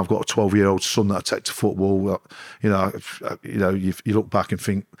violence now. I've got a 12-year-old son that I take to football. You know, you look back and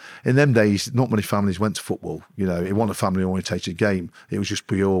think, in them days, not many families went to football. You know, it wasn't a family-orientated game. It was just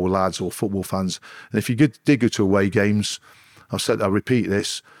pure lads or football fans. And if you did go to away games, I repeat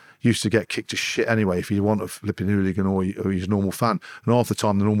this, used to get kicked to shit anyway if you want a flipping hooligan or he's a normal fan. And half the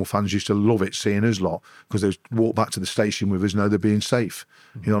time, the normal fans used to love it seeing us lot because they walk back to the station with us, know they're being safe.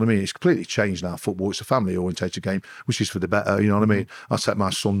 You know what I mean? It's completely changed now. Football, it's a family-orientated game, which is for the better. You know what I mean? I take my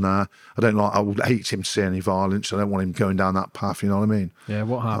son there. I would hate him to see any violence. I don't want him going down that path. You know what I mean? Yeah.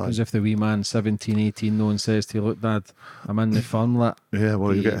 What happens if the wee man, 17, 18, no one says to you, "Look, Dad, I'm in the fun." Yeah.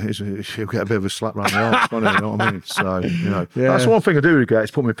 Well, he'll get a bit of a slap round the arse, won't he? You know what I mean? So you know, that's one thing I do regret.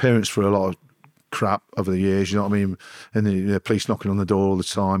 It's put my parents through a lot of crap over the years. You know what I mean? And the police knocking on the door all the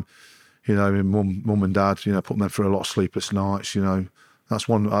time. You know, mum and dad. You know, putting them through a lot of sleepless nights. You know. That's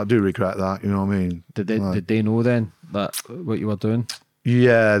one I do regret that. You know what I mean? Did they know then that what you were doing?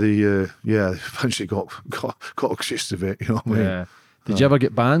 Yeah, eventually got a gist of it. You know what I mean? Yeah. Did you ever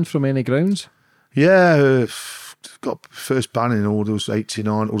get banned from any grounds? Yeah, got first ban in orders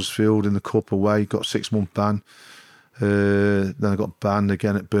 89 Huddersfield in the cup away. Got a 6-month ban. Then I got banned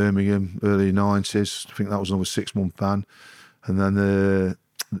again at Birmingham early 90s. I think that was another 6-month ban. And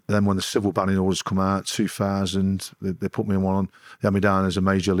then when the civil banning orders come out, 2000, they put me in one. They had me down as a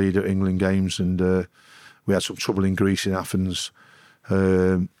major leader at England games, and we had some trouble in Greece in Athens.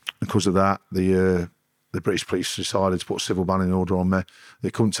 Because of that, the British police decided to put a civil banning order on me. They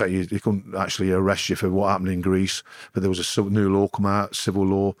couldn't actually arrest you for what happened in Greece, but there was a new law come out, civil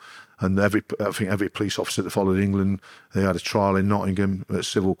law. And I think every police officer that followed England, they had a trial in Nottingham at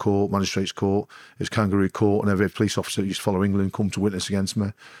civil court, magistrates court, it was kangaroo court, and every police officer that used to follow England come to witness against me.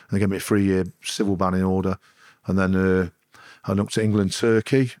 And they gave me a 3-year civil banning order. And then I looked at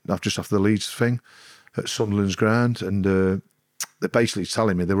England-Turkey, just after the Leeds thing, at Sunderland's ground, and they're basically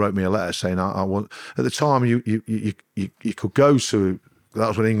telling me, they wrote me a letter saying, I want, at the time you could go to, that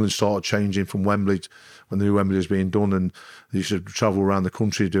was when England started changing from Wembley, when the new Wembley was being done, and they used to travel around the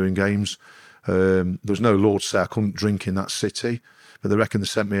country doing games. There was no law to say I couldn't drink in that city, but they reckon they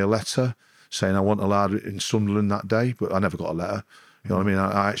sent me a letter saying I wasn't allowed in Sunderland that day, but I never got a letter. You know what I mean?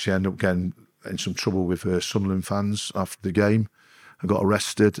 I actually ended up getting in some trouble with Sunderland fans after the game. I got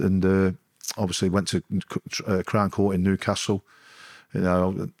arrested and obviously went to Crown Court in Newcastle. You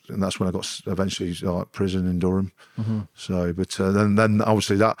know, and that's when I got eventually prison in Durham. So, but then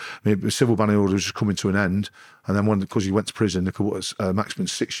obviously the civil banning order was just coming to an end, and then because you went to prison, they could put a maximum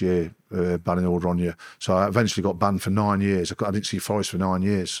 6-year banning order on you. So I eventually got banned for 9 years. I didn't see Forest for 9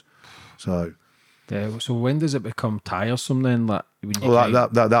 years. So, yeah. So when does it become tiresome then? Like,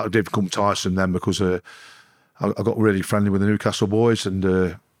 that did become tiresome then because I got really friendly with the Newcastle boys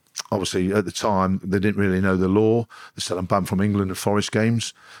and. Obviously, at the time, they didn't really know the law. They said I'm banned from England and Forest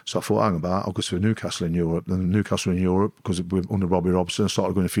games. So I thought, hang about, I'll go to Newcastle in Europe. Then Newcastle in Europe, because we're under Robbie Robson, I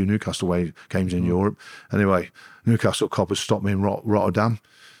started going to a few Newcastle away games in Europe. Anyway, Newcastle coppers stopped me in Rotterdam.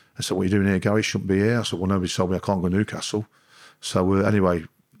 I said, what are you doing here, Gary? You shouldn't be here. I said, well, nobody told me I can't go to Newcastle. So anyway,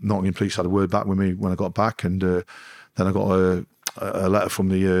 Nottingham police had a word back with me when I got back. And then I got a letter from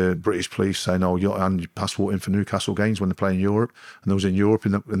the British police saying, "Oh, you're and your passport in for Newcastle games when they play in Europe." And I was in Europe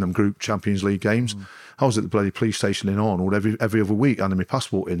in them group Champions League games. I was at the bloody police station in Arnold every other week, handing my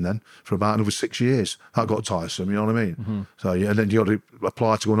passport in then for about another 6 years. That got tiresome, you know what I mean? So and then you got to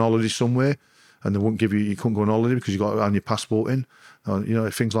apply to go on holiday somewhere, and they wouldn't give you couldn't go on holiday because you got to hand your passport in. You know,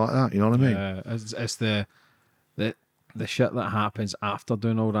 things like that. You know what I mean? It's the shit that happens after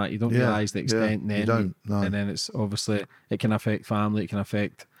doing all that. You don't realise the extent. Then you don't. No. And then it's obviously it can affect family. It can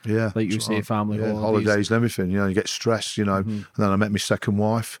affect like you say, right. family holidays and everything. You know, you get stressed. You know, and then I met my second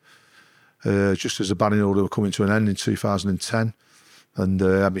wife. Just as the banning order were coming to an end in 2010, and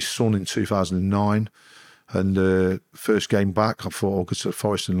I had my son in 2009. And first game back, I thought I'll go to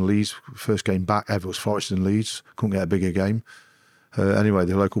Forest and Leeds. First game back ever was Forest and Leeds. Couldn't get a bigger game. Anyway,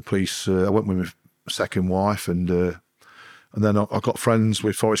 the local police. I went with my second wife, and then I got friends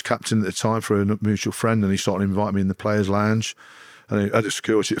with Forest captain at the time for a mutual friend, and he started inviting me in the players' lounge. And he had a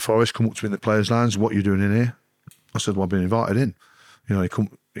security at Forest come up to me in the players' lounge. "What are you doing in here?" I said, "Well, I've been invited in." You know, he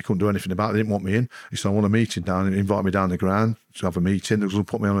couldn't do anything about it. He didn't want me in. He said, "I want a meeting down." He invited me down the ground to have a meeting. They was going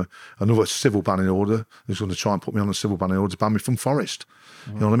to put me on another civil banning order. They was going to try and put me on a civil banning order to ban me from Forest.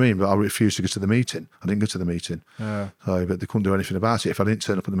 You know what I mean? But I refused to go to the meeting. I didn't go to the meeting. But they couldn't do anything about it. If I didn't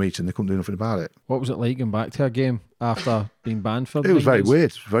turn up at the meeting, they couldn't do nothing about it. What was it like going back to a game after being banned for? It was very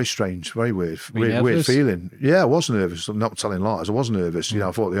weird, very strange, very weird, weird feeling. Yeah, I was nervous. I'm not telling lies. I was nervous. You know,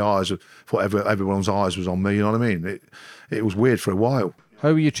 I thought everyone's eyes was on me. You know what I mean? It was weird for a while.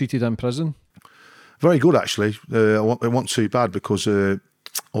 How were you treated in prison? Very good, actually. It wasn't too bad because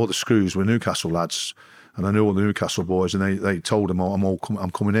all the screws were Newcastle lads, and I knew all the Newcastle boys, and they told them, I'm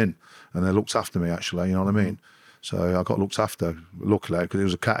coming in, and they looked after me, actually, you know what I mean? So I got looked after, luckily, because it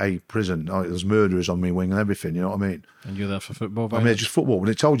was a Cat A prison. There was murderers on me wing and everything, you know what I mean? And you're there for football, I mean, just football. When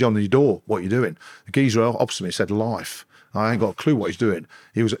it told you on the door what you're doing, the geezer opposite me said life. I ain't got a clue what he's doing.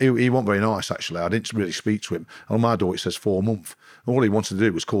 He wasn't very nice, actually. I didn't really speak to him. On my door, it says 4 months. All he wanted to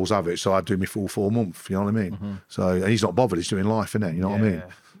do was cause havoc, so I'd do my full 4 months, you know what I mean? So he's not bothered, he's doing life, innit? You know what I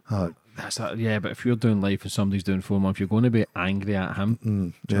mean? That's that. Yeah, but if you're doing life and somebody's doing 4 months, you're going to be angry at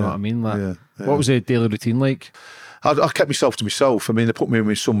him. Do you know what I mean? Like, what was the daily routine like? I kept myself to myself. I mean, they put me in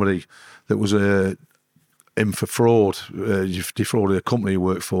with somebody that was in for fraud, defrauded a company he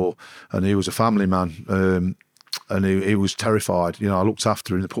worked for, and he was a family man. And he was terrified. You know, I looked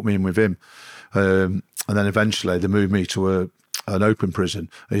after him. They put me in with him, and then eventually they moved me to an open prison.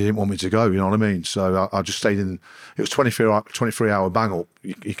 He didn't want me to go. You know what I mean? So I just stayed in. It was 23-hour bang up.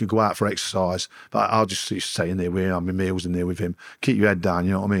 You could go out for exercise, but I'll just stay in there with him. My meals in there with him. Keep your head down.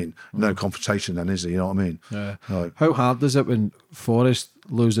 You know what I mean? No confrontation then, is there? You know what I mean? Yeah. How hard is it when Forest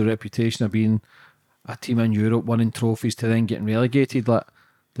lose their reputation of being a team in Europe winning trophies to then getting relegated? Like,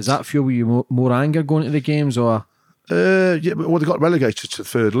 does that fuel you more anger going to the games, or? Yeah, well, they got relegated to the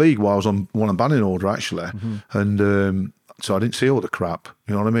third league while I was on one banning order, actually. And so I didn't see all the crap,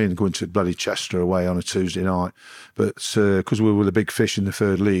 you know what I mean, going to bloody Chester away on a Tuesday night. But because we were the big fish in the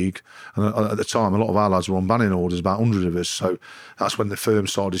third league, and at the time, a lot of our lads were on banning orders, about 100 of us. So that's when the firm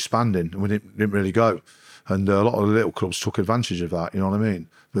started disbanding, and we didn't really go. And a lot of the little clubs took advantage of that, you know what I mean?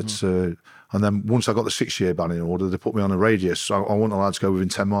 But and then once I got the 6-year banning order, they put me on a radius. So I wasn't allowed to go within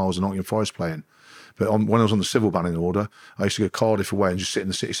 10 miles of Nottingham Forest playing. But when I was on the civil banning order, I used to go Cardiff away and just sit in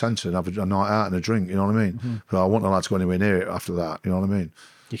the city centre and have a night out and a drink, you know what I mean? But I wasn't allowed to go anywhere near it after that, you know what I mean?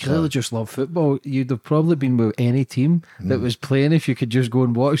 You clearly just love football. You'd have probably been with any team that was playing if you could just go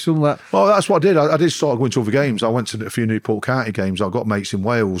and watch them. Well, that's what I did. I did start going to other games. I went to a few Newport County games. I've got mates in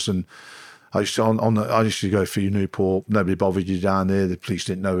Wales, and I used to go for Newport. Nobody bothered you down there. The police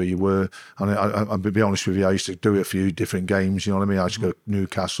didn't know who you were. And I'll be honest with you, I used to do a few different games. You know what I mean? I used to go to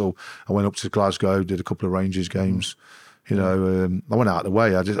Newcastle. I went up to Glasgow, did a couple of Rangers games. You know, I went out of the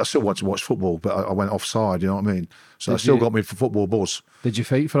way. I still want to watch football, but I went offside. You know what I mean? So I still got me for football buzz. Did you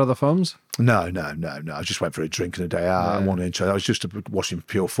fight for other firms? No. I just went for a drink and a day out. I wanted to. I was just watching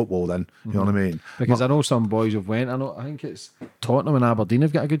pure football then. You know what I mean? Because I know some boys have went. I think it's Tottenham and Aberdeen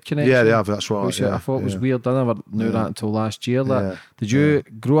have got a good connection. Yeah, they have. That's right. Which I thought was weird. I never knew that until last year. Did you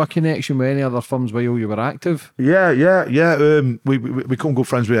grow a connection with any other firms while you were active? Yeah. We become good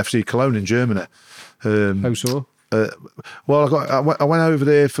friends with FC Cologne in Germany. How so? Well, I went over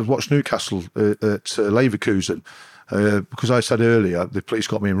there to watch Newcastle at Leverkusen because I said earlier the police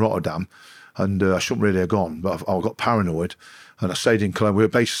got me in Rotterdam, and I shouldn't really have gone, but I got paranoid, and I stayed in Cologne. We were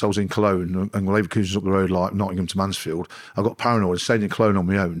based ourselves in Cologne, and Leverkusen's up the road like Nottingham to Mansfield. I got paranoid, stayed in Cologne on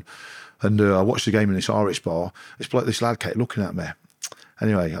my own, and I watched the game in this Irish bar. This lad kept looking at me.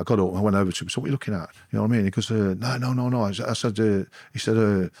 Anyway, I got up, I went over to him, so what are you looking at? You know what I mean? He goes, no. I said, he said,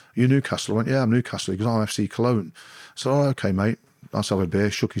 are you Newcastle? I went, yeah, I'm Newcastle. He goes, I'm FC Cologne. I said, oh, okay, mate. Let's have a beer,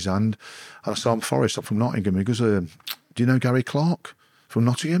 shook his hand. And I said, I'm Forest, I'm from Nottingham. He goes, do you know Gary Clark from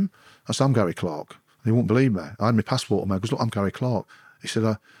Nottingham? I said, I'm Gary Clark. He wouldn't believe me. I had my passport on me. I goes, look, I'm Gary Clark. He said,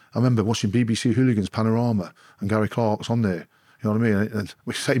 I remember watching BBC Hooligans Panorama and Gary Clark's on there. You know what I mean? And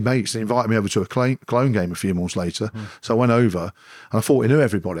we say mates, they invited me over to a Cologne game a few months later. So I went over and I thought he knew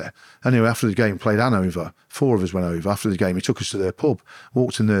everybody. Anyway, after the game, played Hanover. 4 of us went over. After the game, he took us to their pub,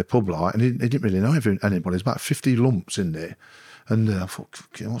 walked in their pub like, and he didn't really know anybody. There's about 50 lumps in there. And I thought,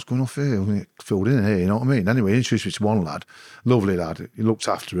 what's going on here? We filled in here, you know what I mean? Anyway, he introduced me to one lad, lovely lad. He looked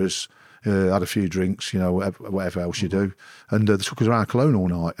after us. Had a few drinks, you know, whatever else you do. And they took us around Cologne all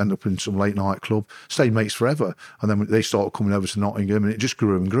night, ended up in some late night club, stayed mates forever. And then they started coming over to Nottingham and it just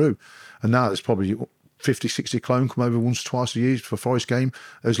grew and grew. And now there's probably 50, 60 Cologne come over once or twice a year for a Forest game.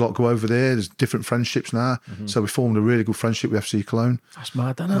 There's a lot go over there. There's different friendships now. So we formed a really good friendship with FC Cologne. That's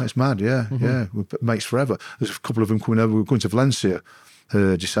mad, isn't it? It's mad, yeah. We're mates forever. There's a couple of them coming over. We're going to Valencia.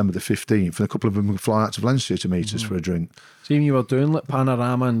 December the 15th, and a couple of them would fly out to Valencia to meet us for a drink. Seeing you were doing like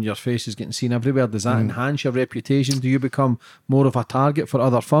Panorama and your face is getting seen everywhere, does that enhance your reputation? Do you become more of a target for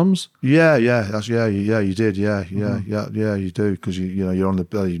other firms? Yeah, you did, you do, because you're on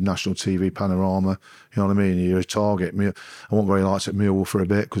the national TV Panorama. You know what I mean? You're a target. I wasn't very liked at Millwall for a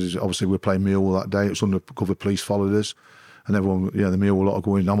bit because obviously we were playing Millwall that day. It was undercover police followed us. And everyone, the Millwall lot are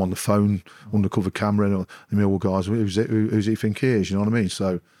going, I'm on the phone, undercover camera, and the Millwall guys, who's it you think he is, you know what I mean?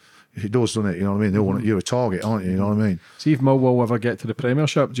 So it does, doesn't it? You know what I mean? They want, you're a target, aren't you? You know what I mean? See if Millwall ever get to the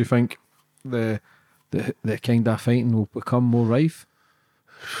Premiership, do you think the kind of fighting will become more rife?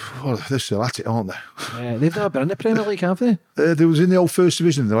 Well, they're still at it, aren't they? They've never been in the Premier League, have they? They was in the old First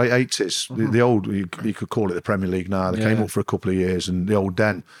Division in the late 80s. The old, you could call it the Premier League now. They came up for a couple of years, and the old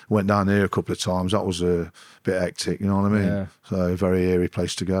Den went down there a couple of times. That was a bit hectic, you know what I mean? Yeah. So a very eerie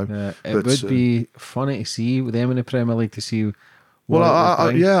place to go. Yeah. It would be funny to see with them in the Premier League to see. Well,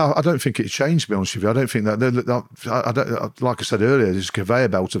 I don't think it's changed, to be honest with you. I don't think that, like I said earlier, there's a conveyor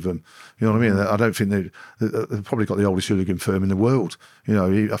belt of them. You know what I mean? I don't think they've probably got the oldest hooligan firm in the world. You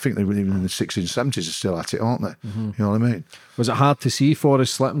know, I think they were even in the 60s and 70s are still at it, aren't they? You know what I mean? Was it hard to see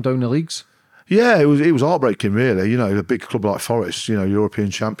Forest slipping down the leagues? Yeah, it was heartbreaking, really. You know, a big club like Forest,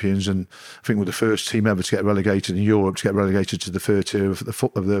 European champions, and I think we're the first team ever to get relegated in Europe, to get relegated to the third tier of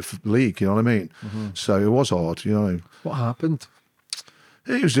the league. You know what I mean? So it was hard. You know. What happened?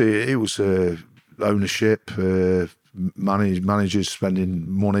 It was ownership, managers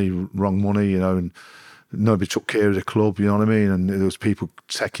spending wrong money, and nobody took care of the club, you know what I mean? And there was people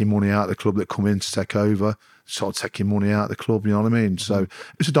taking money out of the club that come in to take over, started taking money out of the club, you know what I mean? So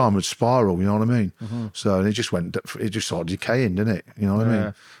it's a downward spiral, you know what I mean? So and it just started decaying, didn't it? You know what I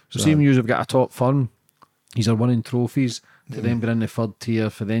mean? So seeing you have got a top firm, these are winning trophies, to then be in the third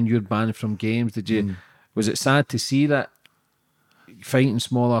tier, for then you're banned from games. Was it sad to see that fighting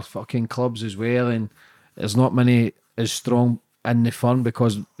smaller fucking clubs as well, and there's not many as strong in the firm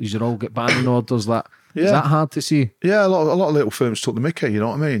because these are all get banning orders? Is that hard to see? Yeah, a lot of little firms took the mickey, you know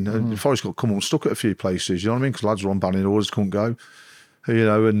what I mean? And Forest got come unstuck at a few places, you know what I mean? Because lads were on banning orders, couldn't go,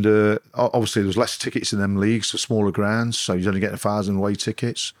 and obviously there was less tickets in them leagues for smaller grounds, so you're only getting 1,000 away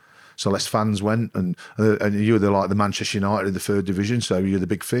tickets, so less fans went, and you were like the Manchester United of the third division, so you're the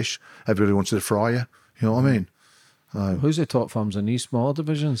big fish, everybody wanted to fry you know what I mean? Who's the top firms in these smaller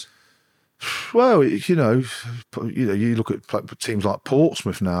divisions? Well, you look at teams like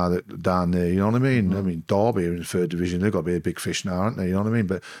Portsmouth now that down there, you know what I mean? I mean, Derby are in the third division, they've got to be a big fish now, aren't they? You know what I mean?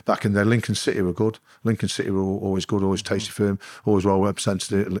 But back in there, Lincoln City were good. Lincoln City were always good, always tasty firm, always well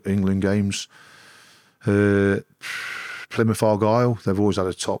represented at England games. Plymouth Argyle, they've always had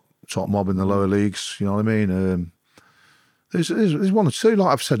a top mob in the lower leagues, you know what I mean? There's one or two,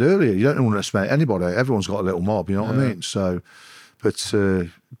 like I've said earlier, you don't underestimate anybody. Everyone's got a little mob, you know what I mean? So, but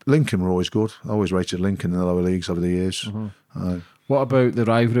Lincoln were always good. I always rated Lincoln in the lower leagues over the years. What about the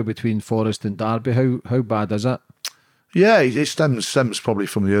rivalry between Forest and Derby? How bad is it? Yeah, it stems probably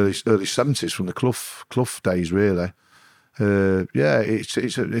from the early 70s, from the Clough days, really.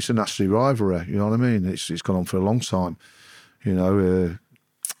 It's a nasty rivalry, you know what I mean? It's gone on for a long time.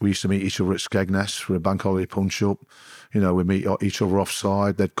 We used to meet each other at Skegness for a bank holiday punch-up. We'd meet each other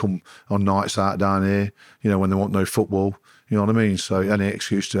offside. They'd come on nights out down here, when they want no football. You know what I mean? So any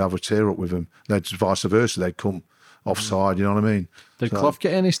excuse to have a tear-up with them. They'd vice versa. They'd come offside, you know what I mean? Did Clough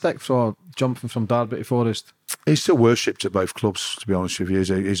get any stick for jumping from Derby to Forest? He's still worshipped at both clubs, to be honest with you.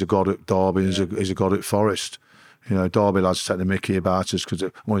 He's a god at Derby, he's a god at Forest. Derby lads take the mickey about us because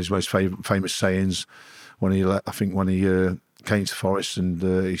one of his most famous sayings when he came to Forest, and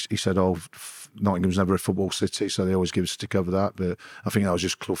he said, Nottingham's never a football city, so they always give a stick over that. But I think that was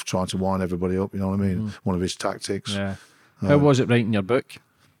just Clough trying to wind everybody up, you know what I mean? One of his tactics. Yeah. How was it writing your book?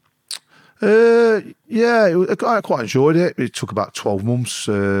 I quite enjoyed it. It took about 12 months.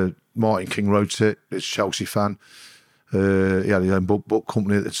 Martin King wrote it. He's a Chelsea fan. He had his own book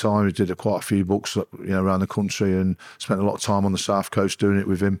company at the time. He did quite a few books, around the country, and spent a lot of time on the South Coast doing it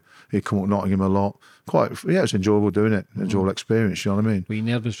with him. He'd come up to Nottingham a lot. It was enjoyable doing it. Enjoyable experience, you know what I mean? Were you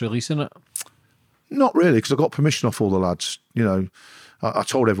nervous releasing it? Not really, because I got permission off all the lads. I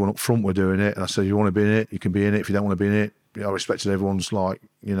told everyone up front we're doing it, and I said, you want to be in it, you can be in it. If you don't want to be in it, I respected everyone's, I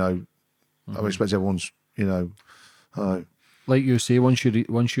respect everyone's, like you say, once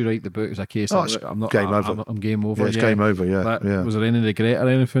you write the book, it's a case of I'm game over. I'm game over. Yeah, it's game over. Yeah. Was there any regret or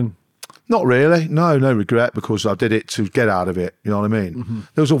anything? Not really. No regret, because I did it to get out of it. You know what I mean?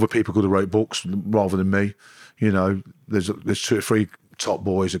 There was other people who could have wrote books rather than me. There's 2 or 3 top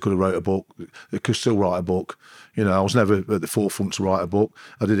boys that could have wrote a book. They could still write a book. I was never at the forefront to write a book.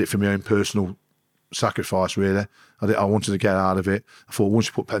 I did it for my own personal sacrifice, really. I wanted to get out of it. I thought once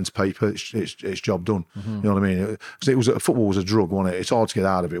you put pen to paper, it's job done. You know what I mean? Because football was a drug, wasn't it? It's hard to get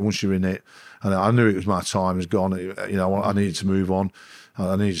out of it once you're in it. And I knew it was my time was gone. I needed to move on.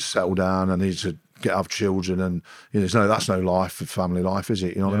 I needed to settle down. I needed to have children, and that's no life, family life, is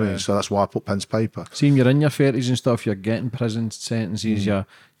it? You know what I mean? So that's why I put pen to paper. Seeing you're in your 30s and stuff, you're getting prison sentences, you're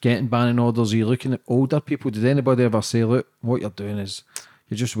getting banning orders, you're looking at older people. Did anybody ever say, look, what you're doing is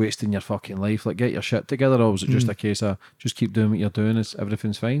you're just wasting your fucking life, like get your shit together? Or was it just a case of just keep doing what you're doing,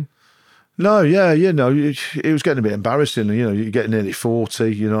 everything's fine? No, it was getting a bit embarrassing. You're getting nearly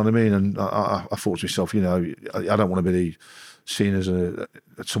 40, you know what I mean? And I thought to myself, I don't want to be seen as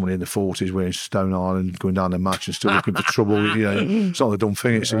someone in the 40s wearing Stone Island, going down the match and still looking for trouble. It's not the dumb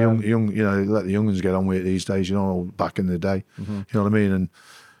thing. It's a young, let the young ones get on with it these days. Back in the day, you know what I mean. And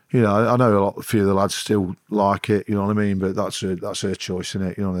I know a few of the lads still like it. You know what I mean. But that's their choice, isn't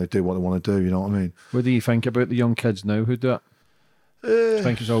it? They do what they want to do. You know what I mean. What do you think about the young kids now who do it? Do you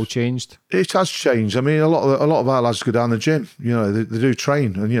think it's all changed? It has changed. I mean, a lot of our lads go down the gym. They do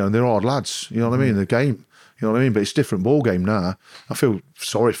train, and they're hard lads. You know what I mean. The game. You know what I mean? But it's a different ball game now. I feel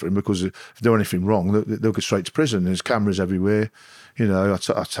sorry for him, because if they do anything wrong, they'll go straight to prison. There's cameras everywhere. I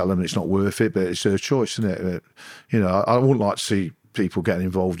tell them it's not worth it, but it's their choice, isn't it? I wouldn't like to see people getting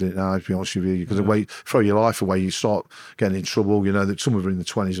involved in it now, to be honest with you, because throw your life away, you start getting in trouble. Some of them are in the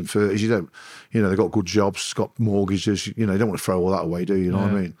 20s and 30s. They've got good jobs, got mortgages. You don't want to throw all that away, do you? You know what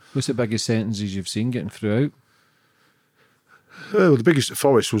I mean? What's the biggest sentences you've seen getting through out? Well, the biggest at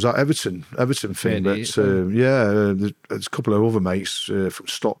Forest was that Everton thing. But there's a couple of other mates from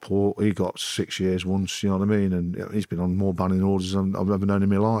Stockport. He got 6 years once, you know what I mean? And he's been on more banning orders than I've ever known in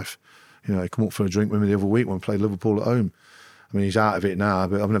my life. He come up for a drink with me the other week when we played Liverpool at home. I mean, he's out of it now,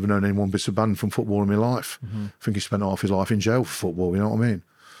 but I've never known anyone bit of banned from football in my life. I think he spent half his life in jail for football, you know what I mean?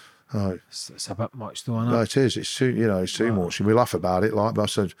 It's a bit much, though, isn't it? No, it is. It's too much. And we laugh about it, but I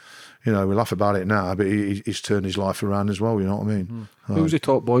said, we laugh about it now, but he's turned his life around as well. You know what I mean? Who was the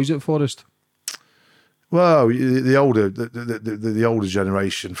top boys at Forest? Well, the older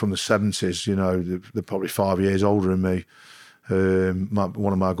generation from the 70s. They're probably 5 years older than me.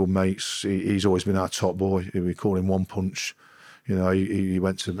 One of my good mates, he's always been our top boy. We call him One Punch. He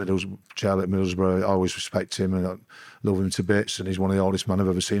went to jail at Middlesbrough. I always respect him and I love him to bits. And he's one of the oldest men I've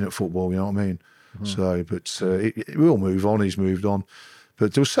ever seen at football. You know what I mean? So, but we all move on. He's moved on.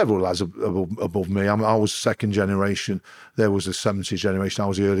 But there were several lads above me. I was the second generation. There was the 70s generation. I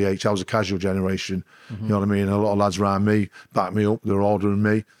was the early 80s. I was a casual generation. You know what I mean? And a lot of lads around me backed me up. They're older than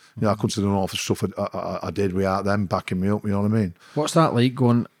me. I couldn't do all the stuff I did without them backing me up. You know what I mean? What's that like,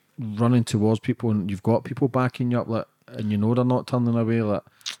 running towards people and you've got people backing you up, and they're not turning away? Well,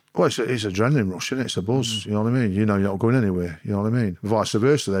 it's adrenaline rush, isn't it? It's a buzz, you know what I mean? You're not going anywhere, you know what I mean? Vice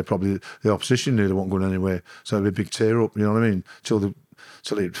versa, the opposition knew they weren't going anywhere. So it'd be a big tear up, you know what I mean? Till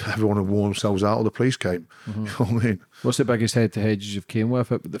everyone had worn themselves out or the police came, you know what I mean? What's the biggest head-to-heads you've came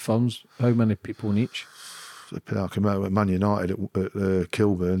with at the firms? How many people in each? I came out with Man United at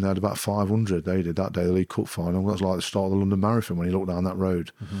Kilburn. They had about 500. They did that day, the League Cup final. That was like the start of the London Marathon when you look down that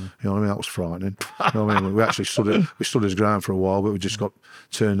road. You know what I mean? That was frightening. You know what I mean? We actually stood his ground for a while, but we just got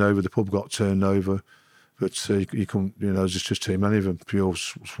turned over. The pub got turned over. But you couldn't, there's just too many of them. Pure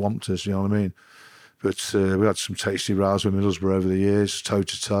swamped us, you know what I mean? But we had some tasty rows with Middlesbrough over the years, toe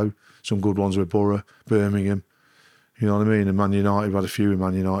to toe. Some good ones with Borough, Birmingham. You know what I mean? And Man United, we've had a few with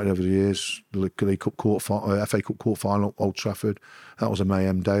Man United over the years. The League Cup FA Cup quarter final at Old Trafford. That was a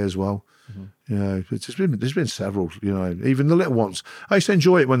mayhem day as well. There's been several. Even the little ones. I used to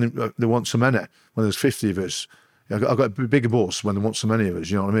enjoy it when they want so many. When there's 50 of us, I got a bigger bus when there weren't so many of us,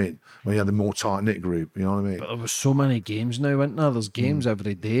 you know what I mean? When you had a more tight-knit group, you know what I mean? But there was so many games now, isn't there? There's games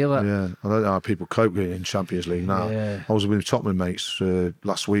every day. Like. Yeah, I don't know how people cope getting in Champions League now. Yeah. I was with Tottenham mates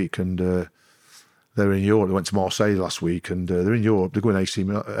last week, and they're in Europe. They went to Marseille last week, and they're in Europe. They're going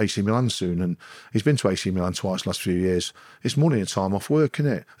to AC Milan soon, and he's been to AC Milan twice the last few years. It's money and time off work,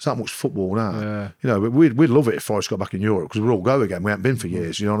 isn't it? There's that much football now. Yeah. You know, but we'd love it if Forest got back in Europe, because we'd all go again. We haven't been for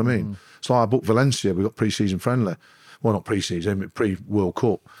years, you know what I mean? It's like I booked Valencia. We got pre-season friendly. Well, not pre-season, pre-World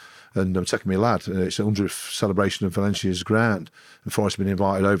Cup. And I'm taking my lad. It's a 100th celebration of Valencia's ground. And Forest have been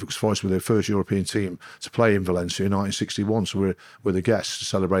invited over because Forest were their first European team to play in Valencia in 1961. So we're the guests to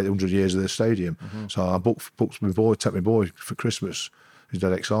celebrate the 100 years of their stadium. So I booked my boy, take my boy for Christmas. He's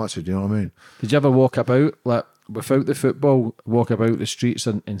dead excited, you know what I mean? Did you ever walk about, like, without the football, walk about the streets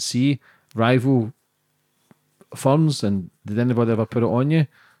and see rival firms? And did anybody ever put it on you?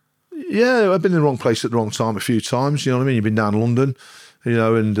 Yeah, I've been in the wrong place at the wrong time a few times, you know what I mean? You've been down London, you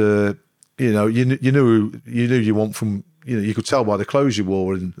know, and you know, you knew you want from, you know, you could tell by the clothes you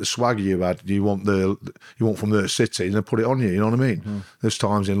wore and the swagger you had. You want from their city, and they put it on you. You know what I mean? There's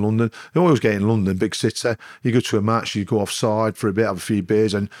times in London. You always get in London, big city. You go to a match, you go offside for a bit, have a few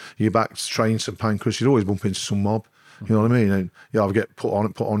beers, and you're back to train St Pancras. You'd always bump into some mob. You know what I mean? And you either get put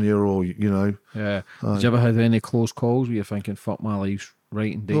on you, or you know. Yeah. Did you ever have any close calls where you're thinking, "Fuck, my life's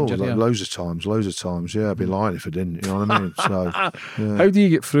right in danger"? Like loads of times. Yeah, I'd be lying if I didn't. You know what I mean? So, yeah. How do you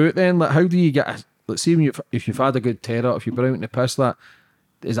get through it then? Like, how do you get? Let's see, if you've had a good terror, if you've been out in the piss, that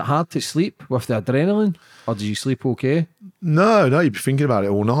is it hard to sleep with the adrenaline, or do you sleep okay? No, you'd be thinking about it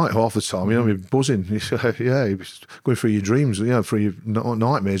all night, half the time. You know, you're buzzing. Yeah, you're going through your dreams. You know, through your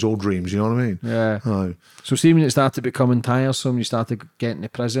nightmares or dreams. You know what I mean? Yeah. Oh. So, see, when it started becoming tiresome, you started getting to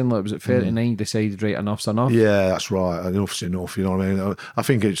prison. Like, was it 39? You decided, right, enough's enough. Yeah, that's right. Enough's enough. You know what I mean? I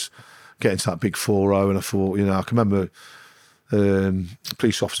think it's getting to that big 4-0, and I thought, you know, I can remember.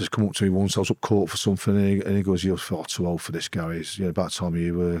 Police officers come up to me once. I was up court for something, and he goes, "You're far too old for this, Gary. It's, you know, about time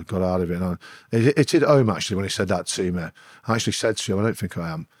you got out of it." And it hit home actually when he said that to me. I actually said to him, "I don't think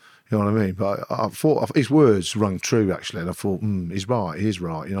I am." You know what I mean? But I thought his words rang true actually, and I thought, he's right. He is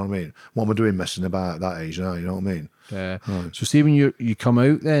right. You know what I mean? What am I doing messing about at that age now? You know what I mean? Yeah. Right. So, see, when you come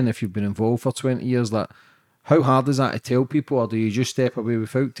out, then if you've been involved for 20 years, like, how hard is that to tell people, or do you just step away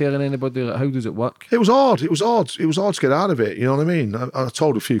without telling anybody? Like, how does it work? It was hard. It was hard to get out of it. You know what I mean? I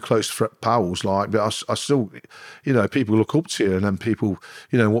told a few close pals, like, but I still, you know, people look up to you, and then people,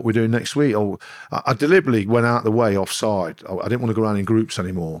 you know, what we're doing next week. I deliberately went out the way offside. I didn't want to go around in groups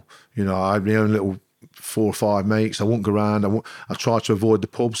anymore. You know, I had my own little 4 or 5 mates. I wouldn't go around. I tried to avoid the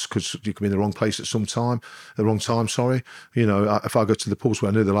pubs because you can be in the wrong place at the wrong time. Sorry, you know, if I go to the pubs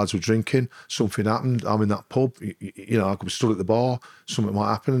where I knew the lads were drinking, something happened. I'm in that pub. You know, I could be stood at the bar. Something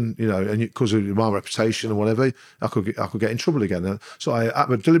might happen. You know, and because of my reputation or whatever, I could get in trouble again. So I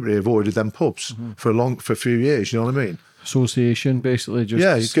deliberately avoided them pubs for a few years. You know what I mean? Association, basically.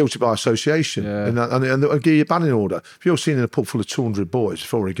 He's guilty by association, and they'll give you a banning order. If you're seen in a pub full of 200 boys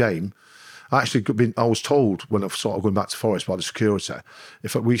before a game. I was told when I started going back to Forest by the security,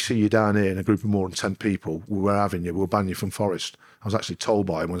 if we see you down here in a group of more than 10 people, we're having you, we'll ban you from Forest. I was actually told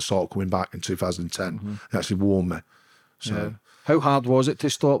by him when I started coming back in 2010. He actually warned me. So, yeah. How hard was it to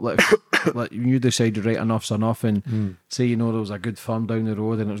stop? Like, like you decided, right, enough's enough, and say, you know, there was a good firm down the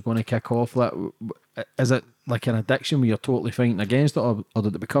road and it was going to kick off. Like, is it like an addiction where you're totally fighting against it, or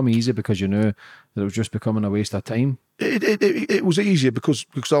did it become easy because you knew that it was just becoming a waste of time? It was easier because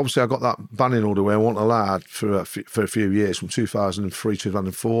obviously I got that banning order where I wasn't allowed for a few years, from 2003,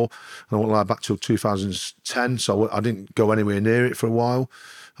 2004, and I wasn't allowed back till 2010, so I didn't go anywhere near it for a while.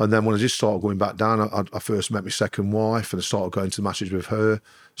 And then when I just started going back down, I first met my second wife, and I started going to the matches with her.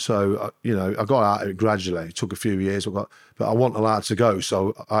 So, you know, I got out of it gradually. It took a few years, but I wasn't allowed to go,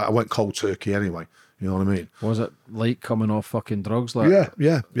 so I went cold turkey anyway. You know what I mean? Was it like coming off fucking drugs? Like,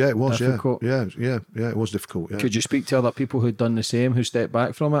 yeah, it was. Difficult? Yeah, it was difficult. Yeah. Could you speak to other people who'd done the same, who stepped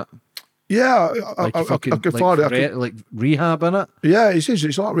back from it? Yeah, I could find it. Like rehab, innit? Yeah,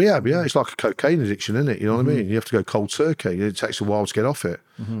 it's like rehab. Yeah, it's like a cocaine addiction, isn't it? You know what I mean? You have to go cold turkey. It takes a while to get off it.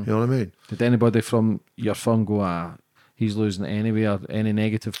 You know what I mean? Did anybody from your firm go, he's losing it anyway, or any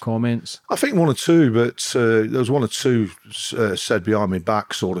negative comments? I think one or two, but there was one or two said behind my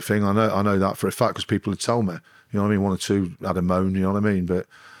back sort of thing. I know that for a fact because people would tell me. You know what I mean? One or two had a moan. You know what I mean? But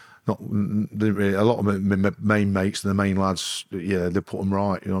didn't really, a lot of my main mates and the main lads, yeah, they put them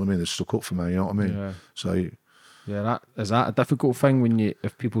right. You know what I mean? They stuck up for me. You know what I mean? Yeah. So. Yeah, is that a difficult thing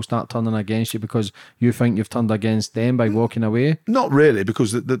if people start turning against you because you think you've turned against them by walking away? Not really,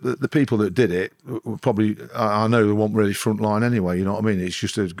 because the people that did it were probably, I know they weren't really front line anyway, you know what I mean? It's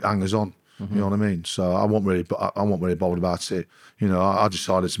just hangers on. You know what I mean? So I wasn't really bothered about it. You know, I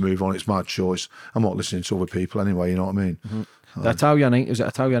decided to move on. It's my choice. I'm not listening to other people anyway. You know what I mean? The Italia 90, was it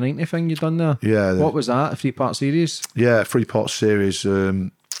Italia 90 thing you done there? Yeah. What was that? A 3-part series? Yeah, 3-part series.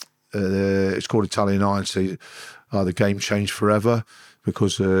 It's called Italia 90. The game changed forever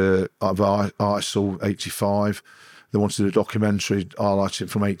because of ISIL 85. They wanted a documentary highlighting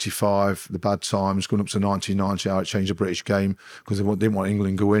from 85, the bad times, going up to 1990, how it changed the British game because they didn't want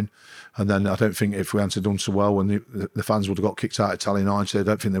England going. And then I don't think if we hadn't done so well, when the fans would have got kicked out of Italia 90, I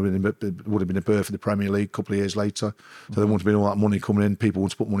don't think there would have been a birth of the Premier League a couple of years later. So there wouldn't have been all that money coming in. People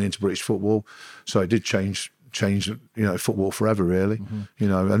wanted to put money into British football. So it did change, you know, football forever, really. You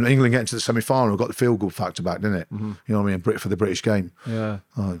know, and England getting to the semi-final got the feel-good factor back, didn't it? You know what I mean? For the British game. Yeah.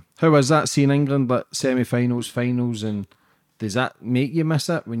 How was that, seeing England, like semi-finals, finals, and does that make you miss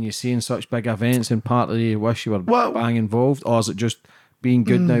it when you're seeing such big events and partly you wish you were bang involved, or is it just being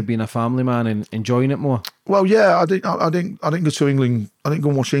good now, being a family man and enjoying it more? Well, yeah, I didn't go to England. I didn't go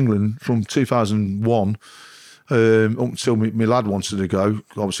and watch England from 2001 up until my lad wanted to go.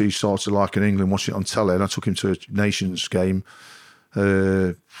 Obviously, he started liking England, watching it on telly, and I took him to a Nations game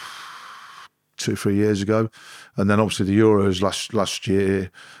 2 or 3 years ago, and then obviously the Euros last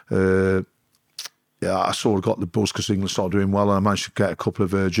year. Yeah, I sort of got the buzz because England started doing well, and I managed to get a couple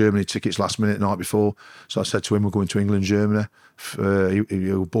of Germany tickets last minute the night before. So I said to him, we're going to England, Germany.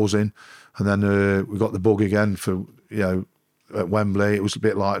 He was buzzing. And then we got the bug again for, you know, at Wembley. It was a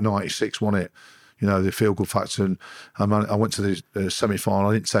bit like 96, wasn't it? You know, the feel-good factor. And I went to the semi-final.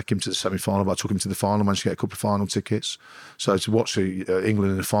 I didn't take him to the semi-final, but I took him to the final. I managed to get a couple of final tickets. So to watch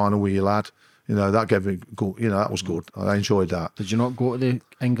England in the final with your lad, you know, that gave me good, you know, that was good. I enjoyed that. Did you not go to the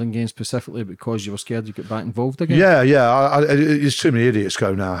England game specifically because you were scared you'd get back involved again? Yeah. There's too many idiots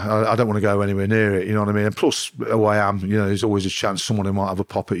go now. I don't want to go anywhere near it, you know what I mean? And plus, who I am, you know, there's always a chance someone who might have a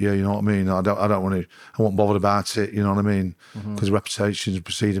pop at you, you know what I mean? I wasn't bothered about it, you know what I mean? Because reputations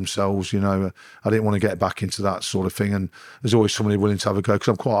precede themselves, you know. I didn't want to get back into that sort of thing. And there's always somebody willing to have a go, because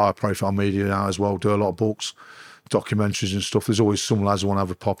I'm quite high profile media now as well, do a lot of books, documentaries and stuff. There's always some lads who want to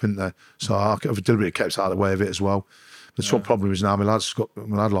have a pop in there. So I've deliberately kept out of the way of it as well. The problem is now my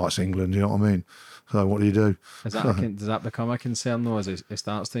lad likes England, you know what I mean? So what do you do? Does that become a concern though, as he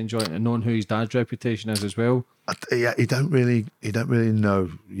starts to enjoy it, and knowing who his dad's reputation is as well? He don't really know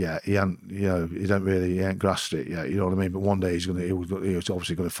yet. He ain't grasped it yet. You know what I mean? But one day he's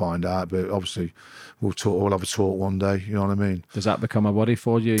obviously going to find out. But obviously we'll have a talk one day. You know what I mean? Does that become a worry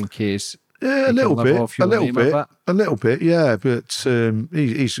for you in case? Yeah, a little bit, yeah. But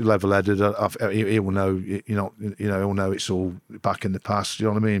he's level-headed. He will know, he'll know it's all back in the past. You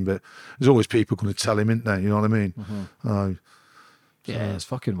know what I mean? But there's always people going to tell him, isn't there? You know what I mean? Yeah, it's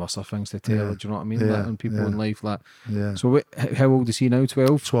fucking worse things to tell. Yeah. Do you know what I mean? Yeah, Like, and people in life, like. Yeah. So how old is he now?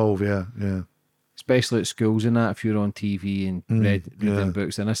 12. 12, yeah. Especially at schools and that, if you're on TV and reading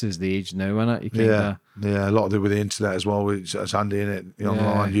books, and this is the age now, isn't it? Yeah, a lot of it with the internet as well. It's handy, innit?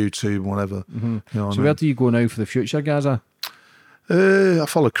 Online, YouTube, whatever. You know so where do you go now for the future, Gaza? I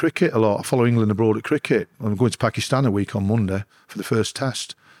follow cricket a lot. I follow England abroad at cricket. I'm going to Pakistan a week on Monday for the first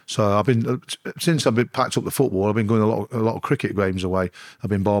test. So since I've been packed up the football, I've been going a lot of cricket games away. I've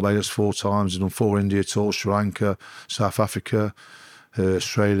been Barbados 4 times. I've done 4 India tours, Sri Lanka, South Africa,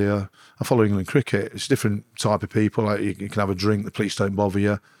 Australia. I follow England cricket. It's a different type of people. Like you can have a drink, the police don't bother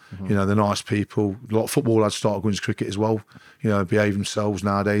you. You know, they're nice people. A lot of football lads start going to cricket as well. You know, behave themselves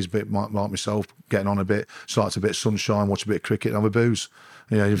nowadays, a bit like myself, getting on a bit, start a bit of sunshine, watch a bit of cricket and have a booze.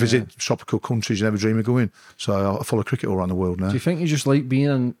 You know, you visit tropical countries you never dream of going. So I follow cricket all around the world now. Do you think you just like being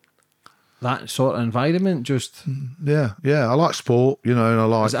in that sort of environment? Just Yeah. I like sport, you know, and I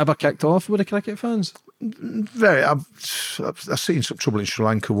like... Has it ever kicked off with the cricket fans? Very. I've seen some trouble in Sri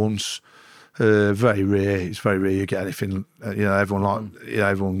Lanka once. Very rare. It's very rare you get anything. You know,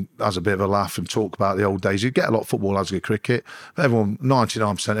 everyone has a bit of a laugh and talk about the old days. You get a lot of football lads get cricket, but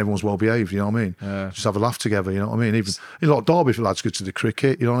 99%, everyone's well behaved. You know what I mean? Yeah. Just have a laugh together. You know what I mean? Even a lot of Derby lads go to the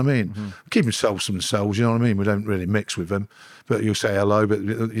cricket. You know what I mean? Keep themselves to themselves. You know what I mean? We don't really mix with them, but you'll say hello. But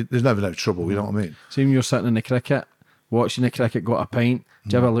there's never no trouble. You know what I mean? So when you're sitting in the cricket, watching the cricket, got a pint.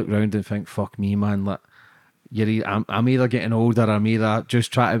 Do you ever look round and think, "Fuck me, man"? Like, I'm either getting older, I'm either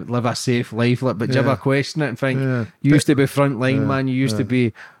just trying to live a safe life. Like, but do you ever question it and think, you used to be front line, man, you used to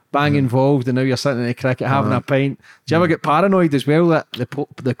be bang involved, and now you're sitting in the cricket having a pint. Do you ever get paranoid as well that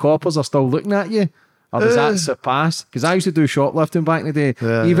the coppers are still looking at you? Or does that surpass? Because I used to do shoplifting back in the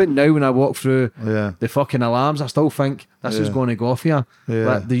day. Even now when I walk through the fucking alarms, I still think this is going to go off here.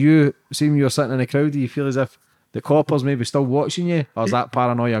 Like, do you see when you're sitting in the crowd, do you feel as if the coppers maybe still watching you, or is that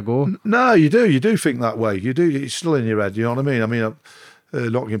paranoia go? No, you do think that way. You do. It's still in your head. You know what I mean?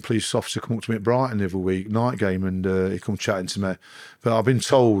 Nottingham police officer come up to me at Brighton the other week, night game, and he come chatting to me. But I've been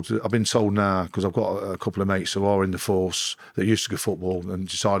told now, because I've got a couple of mates who are in the force that used to go football and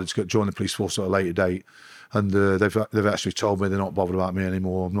decided to join the police force at a later date, and they've actually told me they're not bothered about me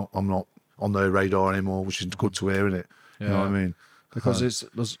anymore. I'm not on their radar anymore, which is good to hear, isn't it? Yeah. You know what I mean?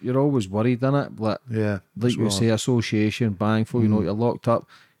 Because you're always worried, innit? Like you say, association, bang for, you're locked up,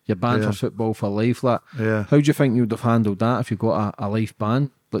 you're banned for football for life. How do you think you would have handled that if you got a life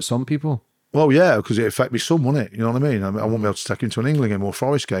ban, like some people? Well, yeah, because it affected me some, wouldn't it? You know what I mean? I wouldn't be able to take him to an England game or a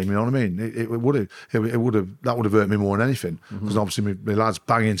Forest game. You know what I mean? That would have hurt me more than anything. Because obviously my lad's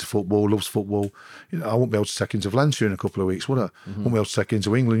banging into football, loves football. I wouldn't be able to take him to Valencia in a couple of weeks, would I? Wouldn't be able to take him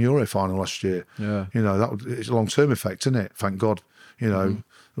to England Euro final last year. Yeah. It's a long term effect, isn't it? Thank God. The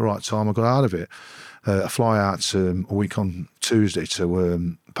right time I got out of it. I fly out a week on Tuesday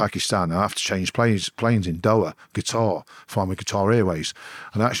to Pakistan. I have to change planes in Doha, flying with Qatar Airways.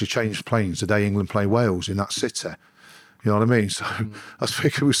 And I actually changed planes the day England play Wales in that city. You know what I mean? So I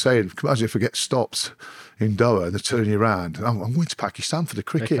think I was saying, imagine if I get stopped in Doha and they turn you around. I'm going to Pakistan for the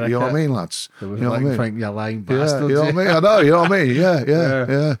cricket. You know what I mean, lads? You know what I mean? Think you're lying bastards. You know what I mean? I know, you know what I mean?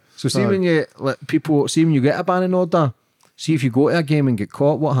 Yeah. So see when you get a banning order, see if you go to a game and get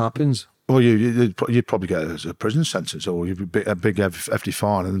caught, what happens? Well, you'd probably get a prison sentence, or you'd be a big FD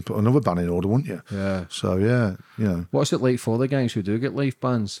fine and put another banning order, wouldn't you? Yeah. So, yeah. What's it like for the gangs who do get life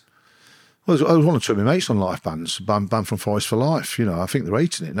bans? Well, I was one or two of my mates on life bans, banned from Forest for life. I think they're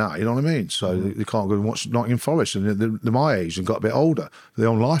hating it now, you know what I mean? So they can't go and watch Nottingham Forest, and they're my age and got a bit older. They're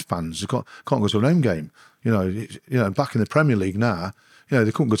on life bans. They can't go to an home game. Back in the Premier League now,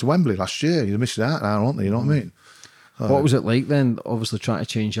 they couldn't go to Wembley last year. You're missing out now, aren't they? You know what I mean? What was it like then, obviously trying to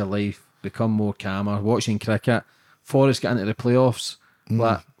change your life, become more calmer, watching cricket, Forest getting into the playoffs?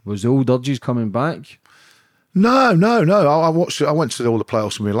 Was the old urges coming back? No. I went to all the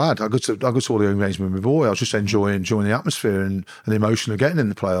playoffs with my lad. I go to all the home games with my boy. I was just enjoying the atmosphere and the emotion of getting in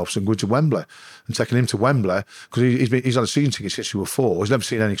the playoffs and going to Wembley and taking him to Wembley, because he's had a season ticket since he was 4. He's never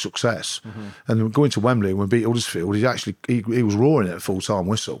seen any success. And going to Wembley when we beat Huddersfield, he was roaring at a full-time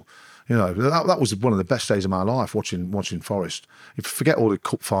whistle. That was one of the best days of my life, watching Forest. If you forget all the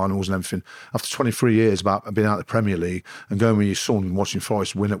cup finals and everything, after 23 years about being out of the Premier League and going with your son and watching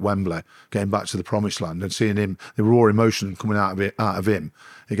Forest win at Wembley, getting back to the promised land and seeing him, the raw emotion coming out of him,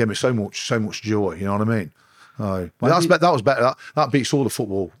 it gave me so much joy. You know what I mean? That was better. That beats all the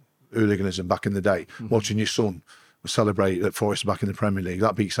football hooliganism back in the day. Watching your son celebrate that Forest back in the Premier League,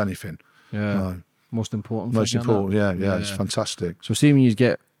 that beats anything. Yeah, most important. Yeah. It's fantastic. So see when you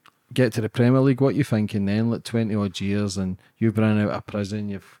get to the Premier League, what you thinking then? Like 20 odd years, and you've been out of prison,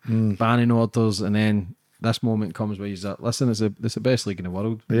 you've banning orders, and then this moment comes where you're like, listen, it's the best league in the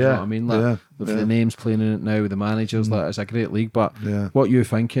world. You know what I mean? With the names playing in it now, the managers, it's a great league. But what you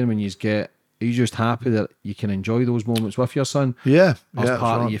thinking when are you just happy that you can enjoy those moments with your son? Yeah. As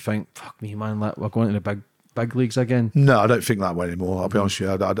part of you think, fuck me, man, we're going to the big leagues again? No, I don't think that way anymore. I'll be honest with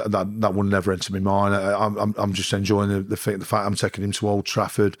you. That would never enter my mind. I'm just enjoying the fact I'm taking him to Old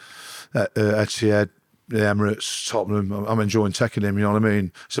Trafford, Etihad, the Emirates, Tottenham. I'm enjoying taking him. You know what I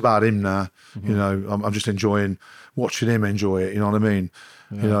mean? It's about him now. I'm just enjoying watching him enjoy it. You know what I mean?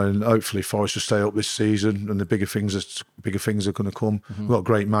 Yeah. And hopefully Forest will stay up this season, and the bigger things are going to come. We've got a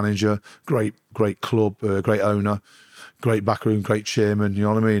great manager, great club, great owner, great backroom, great chairman. You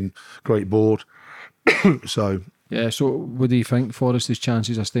know what I mean? Great board. So what do you think Forest's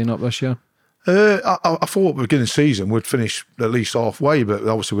chances of staying up this year? I thought at the beginning of the season we'd finish at least halfway, but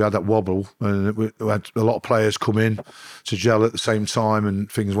obviously we had that wobble, and we had a lot of players come in to gel at the same time,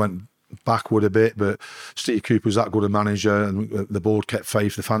 and things went backward a bit. But Steve Cooper's that good a manager, and the board kept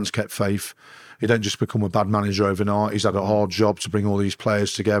faith, the fans kept faith. He didn't just become a bad manager overnight. He's had a hard job to bring all these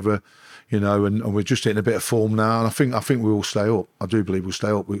players together, and we're just hitting a bit of form now, and I think we will stay up. I do believe we'll stay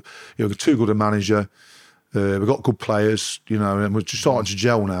up. We're too good a manager. We've got good players, and we're just starting to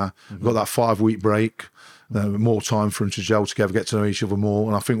gel now. We've got that 5-week break, more time for them to gel together, get to know each other more,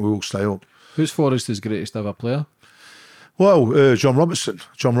 and I think we will stay up. Who's Forest's greatest ever player? Well, John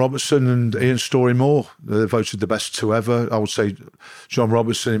Robertson and Ian Storey-Moore. They voted the best two ever. I would say John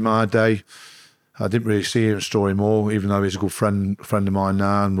Robertson in my day. I didn't really see Ian Storey-Moore, even though he's a good friend of mine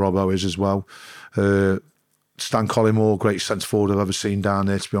now, and Robbo is as well. Stan Collymore, great centre forward I've ever seen down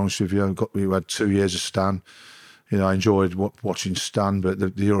there, to be honest with you. We had 2 years of Stan. I enjoyed watching Stan, but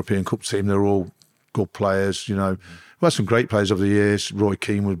the European Cup team, they're all good players. We had some great players over the years. Roy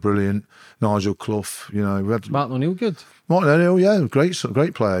Keane was brilliant. Nigel Clough, you know. We had Martin O'Neill, good. Martin O'Neill, yeah, great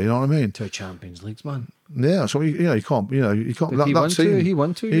player. You know what I mean? 2 Champions Leagues, man. Yeah, so you can't. He won two. He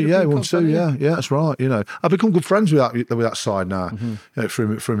won two. Yeah, he won 2. Yeah, that's right. You know, I've become good friends with that side now. You know,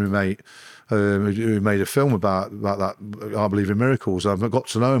 through my mate. Who made a film about that, I Believe in Miracles. I've got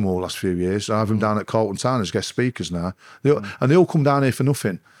to know him all the last few years. I have them down at Carlton Town as guest speakers now. And they all come down here for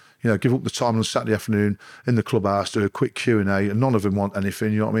nothing. You know, give up the time on a Saturday afternoon in the clubhouse, do a quick Q&A, and none of them want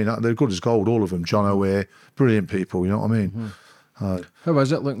anything, you know what I mean? They're good as gold, all of them. John O'Weir, brilliant people, you know what I mean? How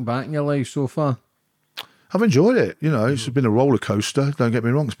is it looking back in your life so far? I've enjoyed it. You know, it's been a roller coaster. Don't get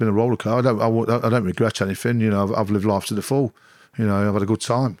me wrong, it's been a roller coaster. I don't regret anything. You know, I've lived life to the full. You know, I've had a good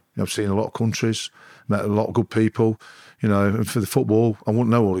time. I've seen a lot of countries, met a lot of good people. You know, and for the football, I wouldn't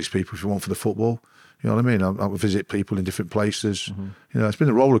know all these people if it weren't for the football. You know what I mean? I would visit people in different places. You know, it's been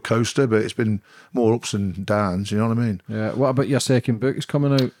a roller coaster, but it's been more ups and downs. You know what I mean? Yeah. What about your second book is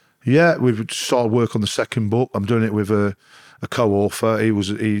coming out? Yeah, we've started work on the second book. I'm doing it with a co-author.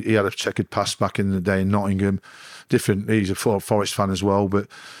 He had a checkered past back in the day in Nottingham. He's a Forest fan as well, but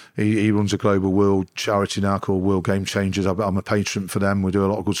he runs a global world charity now called World Game Changers. I'm a patron for them. We do a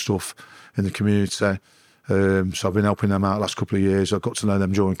lot of good stuff in the community. So I've been helping them out the last couple of years. I got to know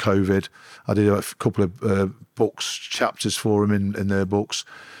them during COVID. I did a couple of books, chapters for them in their books,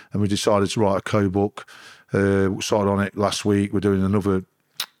 and we decided to write a co-book. We started on it last week. We're doing another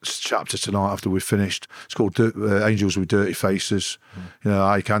chapter tonight after we've finished. It's called Angels with Dirty Faces. You know,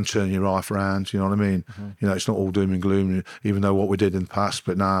 how you can turn your life around, you know what I mean? You know, it's not all doom and gloom, even though what we did in the past,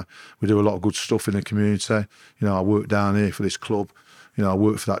 but now we do a lot of good stuff in the community. You know, I work down here for this club. You know, I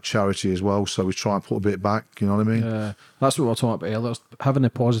work for that charity as well, so we try and put a bit back, you know what I mean? Yeah, that's what we were talking about earlier, having a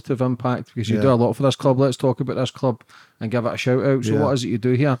positive impact, because you do a lot for this club. Let's talk about this club and give it a shout out. So what is it you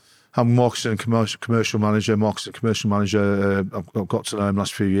do here? I'm marketing and commercial manager. I've got to know him the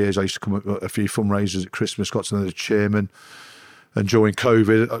last few years. I used to come at a few fundraisers at Christmas, got to know the chairman. And during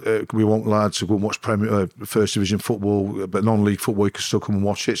COVID, we want lads to go and watch First Division football, but non-league football, you can still come and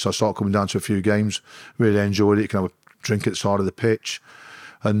watch it. So I started coming down to a few games, really enjoyed it. You can have a drink at the side of the pitch.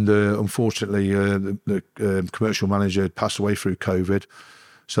 And unfortunately, the commercial manager had passed away through COVID.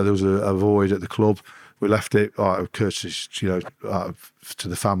 So there was a void at the club. We left it out of courtesy, you know, to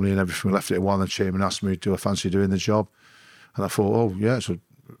the family and everything. We left it while the chairman asked me, do I fancy doing the job? And I thought, oh, yeah, it's a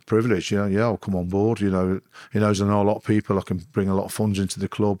privilege, you know, yeah, I'll come on board. You know, he knows I know a lot of people. I can bring a lot of funds into the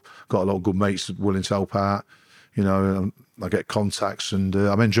club. Got a lot of good mates willing to help out. You know, I get contacts and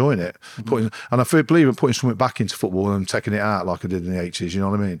I'm enjoying it. And I believe in putting something back into football and taking it out like I did in the 80s, you know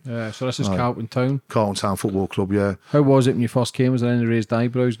what I mean? Yeah, so this is Carlton Town? Carlton Town Football Club, yeah. How was it when you first came? Was there any raised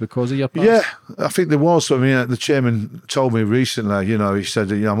eyebrows because of your past? Yeah, I think there was. I mean, the chairman told me recently, you know, he said,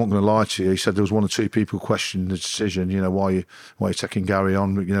 you know, I'm not going to lie to you. He said there was 1 or 2 people questioning the decision, you know, why you're taking Gary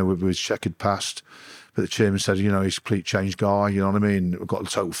on, you know, with his checkered past. But the chairman said, you know, he's a complete changed guy, you know what I mean? I've got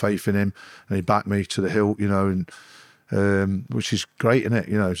total faith in him. And he backed me to the hilt, you know, and which is great, isn't it?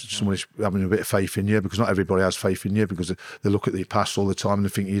 You know, somebody's having a bit of faith in you, because not everybody has faith in you, because they look at the past all the time and they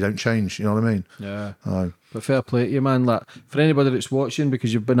think you don't change, you know what I mean? Yeah. But fair play to you, man. Like, for anybody that's watching,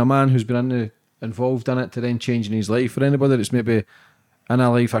 because you've been a man who's been involved in it to then changing his life, for anybody that's maybe in a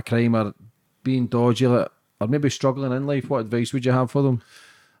life of crime or being dodgy, or maybe struggling in life, what advice would you have for them?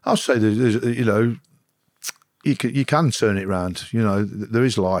 I'll say, you know, you can turn it round. You know, there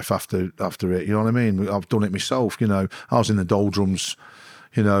is life after it. You know what I mean? I've done it myself. You know, I was in the doldrums.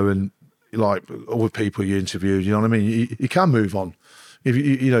 You know, and like all the people you interviewed. You know what I mean? You can move on. If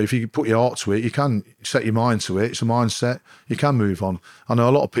you put your heart to it, you can set your mind to it. It's a mindset. You can move on. I know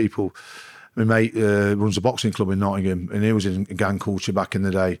a lot of people. My mate runs a boxing club in Nottingham, and he was in gang culture back in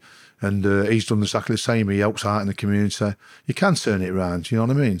the day. And he's done exactly the same. He helps out in the community. You can turn it around. You know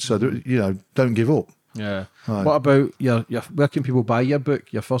what I mean? So you know, don't give up. Yeah. Right. What about your where can people buy your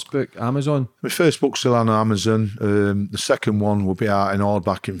book, your first book? Amazon? My first book's still on Amazon. The second one will be out in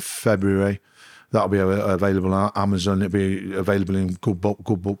hardback in February. That'll be available on Amazon. It'll be available in good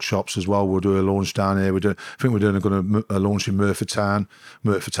bookshops as well. We'll do a launch down here. I think we're doing a launch in Merthyr Town.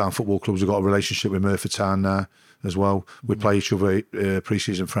 Merthyr Town Football Clubs have got a relationship with Merthyr Town now as well. We play each other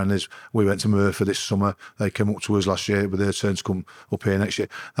pre-season friendlies. We went to Merthyr this summer. They came up to us last year, but their turn to come up here next year.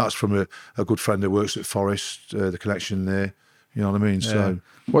 That's from a good friend who works at Forest, the connection there. You know what I mean? Yeah. So,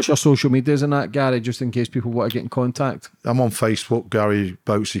 what's your social medias and that, Gary, just in case people want to get in contact? I'm on Facebook, Gary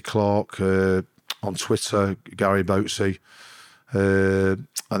Boatsy Clark. On Twitter, Gary Boatsy. And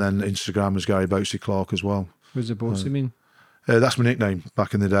then Instagram is Gary Boatsy Clark as well. What does the Boatsy mean? That's my nickname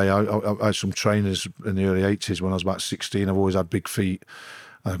back in the day. I had some trainers in the early 80s when I was about 16. I've always had big feet.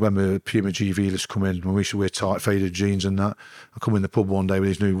 I remember Puma GV come in when we used to wear tight faded jeans and that. I come in the pub one day with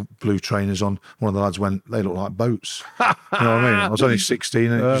these new blue trainers on. One of the lads went, "They look like boats." You know what I mean? I was only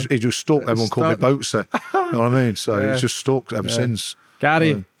 16 and he just stuck. Everyone called me Boats there. You know what I mean? So it's just stuck ever since.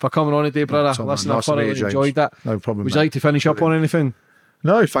 Gary, for coming on today, brother. Listen, I thoroughly enjoyed that. No problem. Would you like to finish up on anything?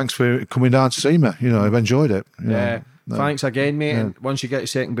 No, thanks for coming down to see me. You know, I've enjoyed it. Thanks again, mate. And once you get your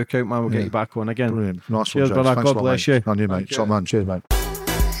second book out, man, we'll get you back on again. Brilliant. Nice Cheers, one, brother. Thanks God bless you. On you, mate. Top man. Cheers, mate.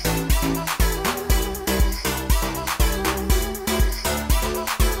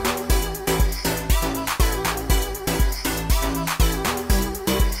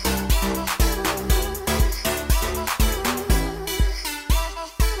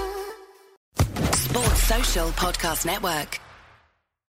 Sports Social Podcast Network.